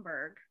Kate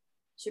Brumberg.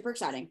 Super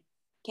exciting.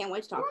 Can't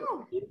wait to talk to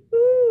her.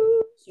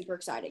 Woo. Super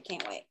excited.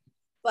 Can't wait.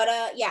 But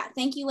yeah,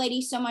 thank you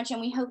ladies so much, and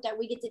we hope that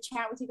we get to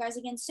chat with you guys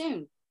again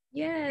soon.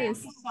 Yes.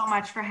 Thank you so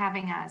much for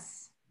having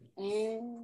us. And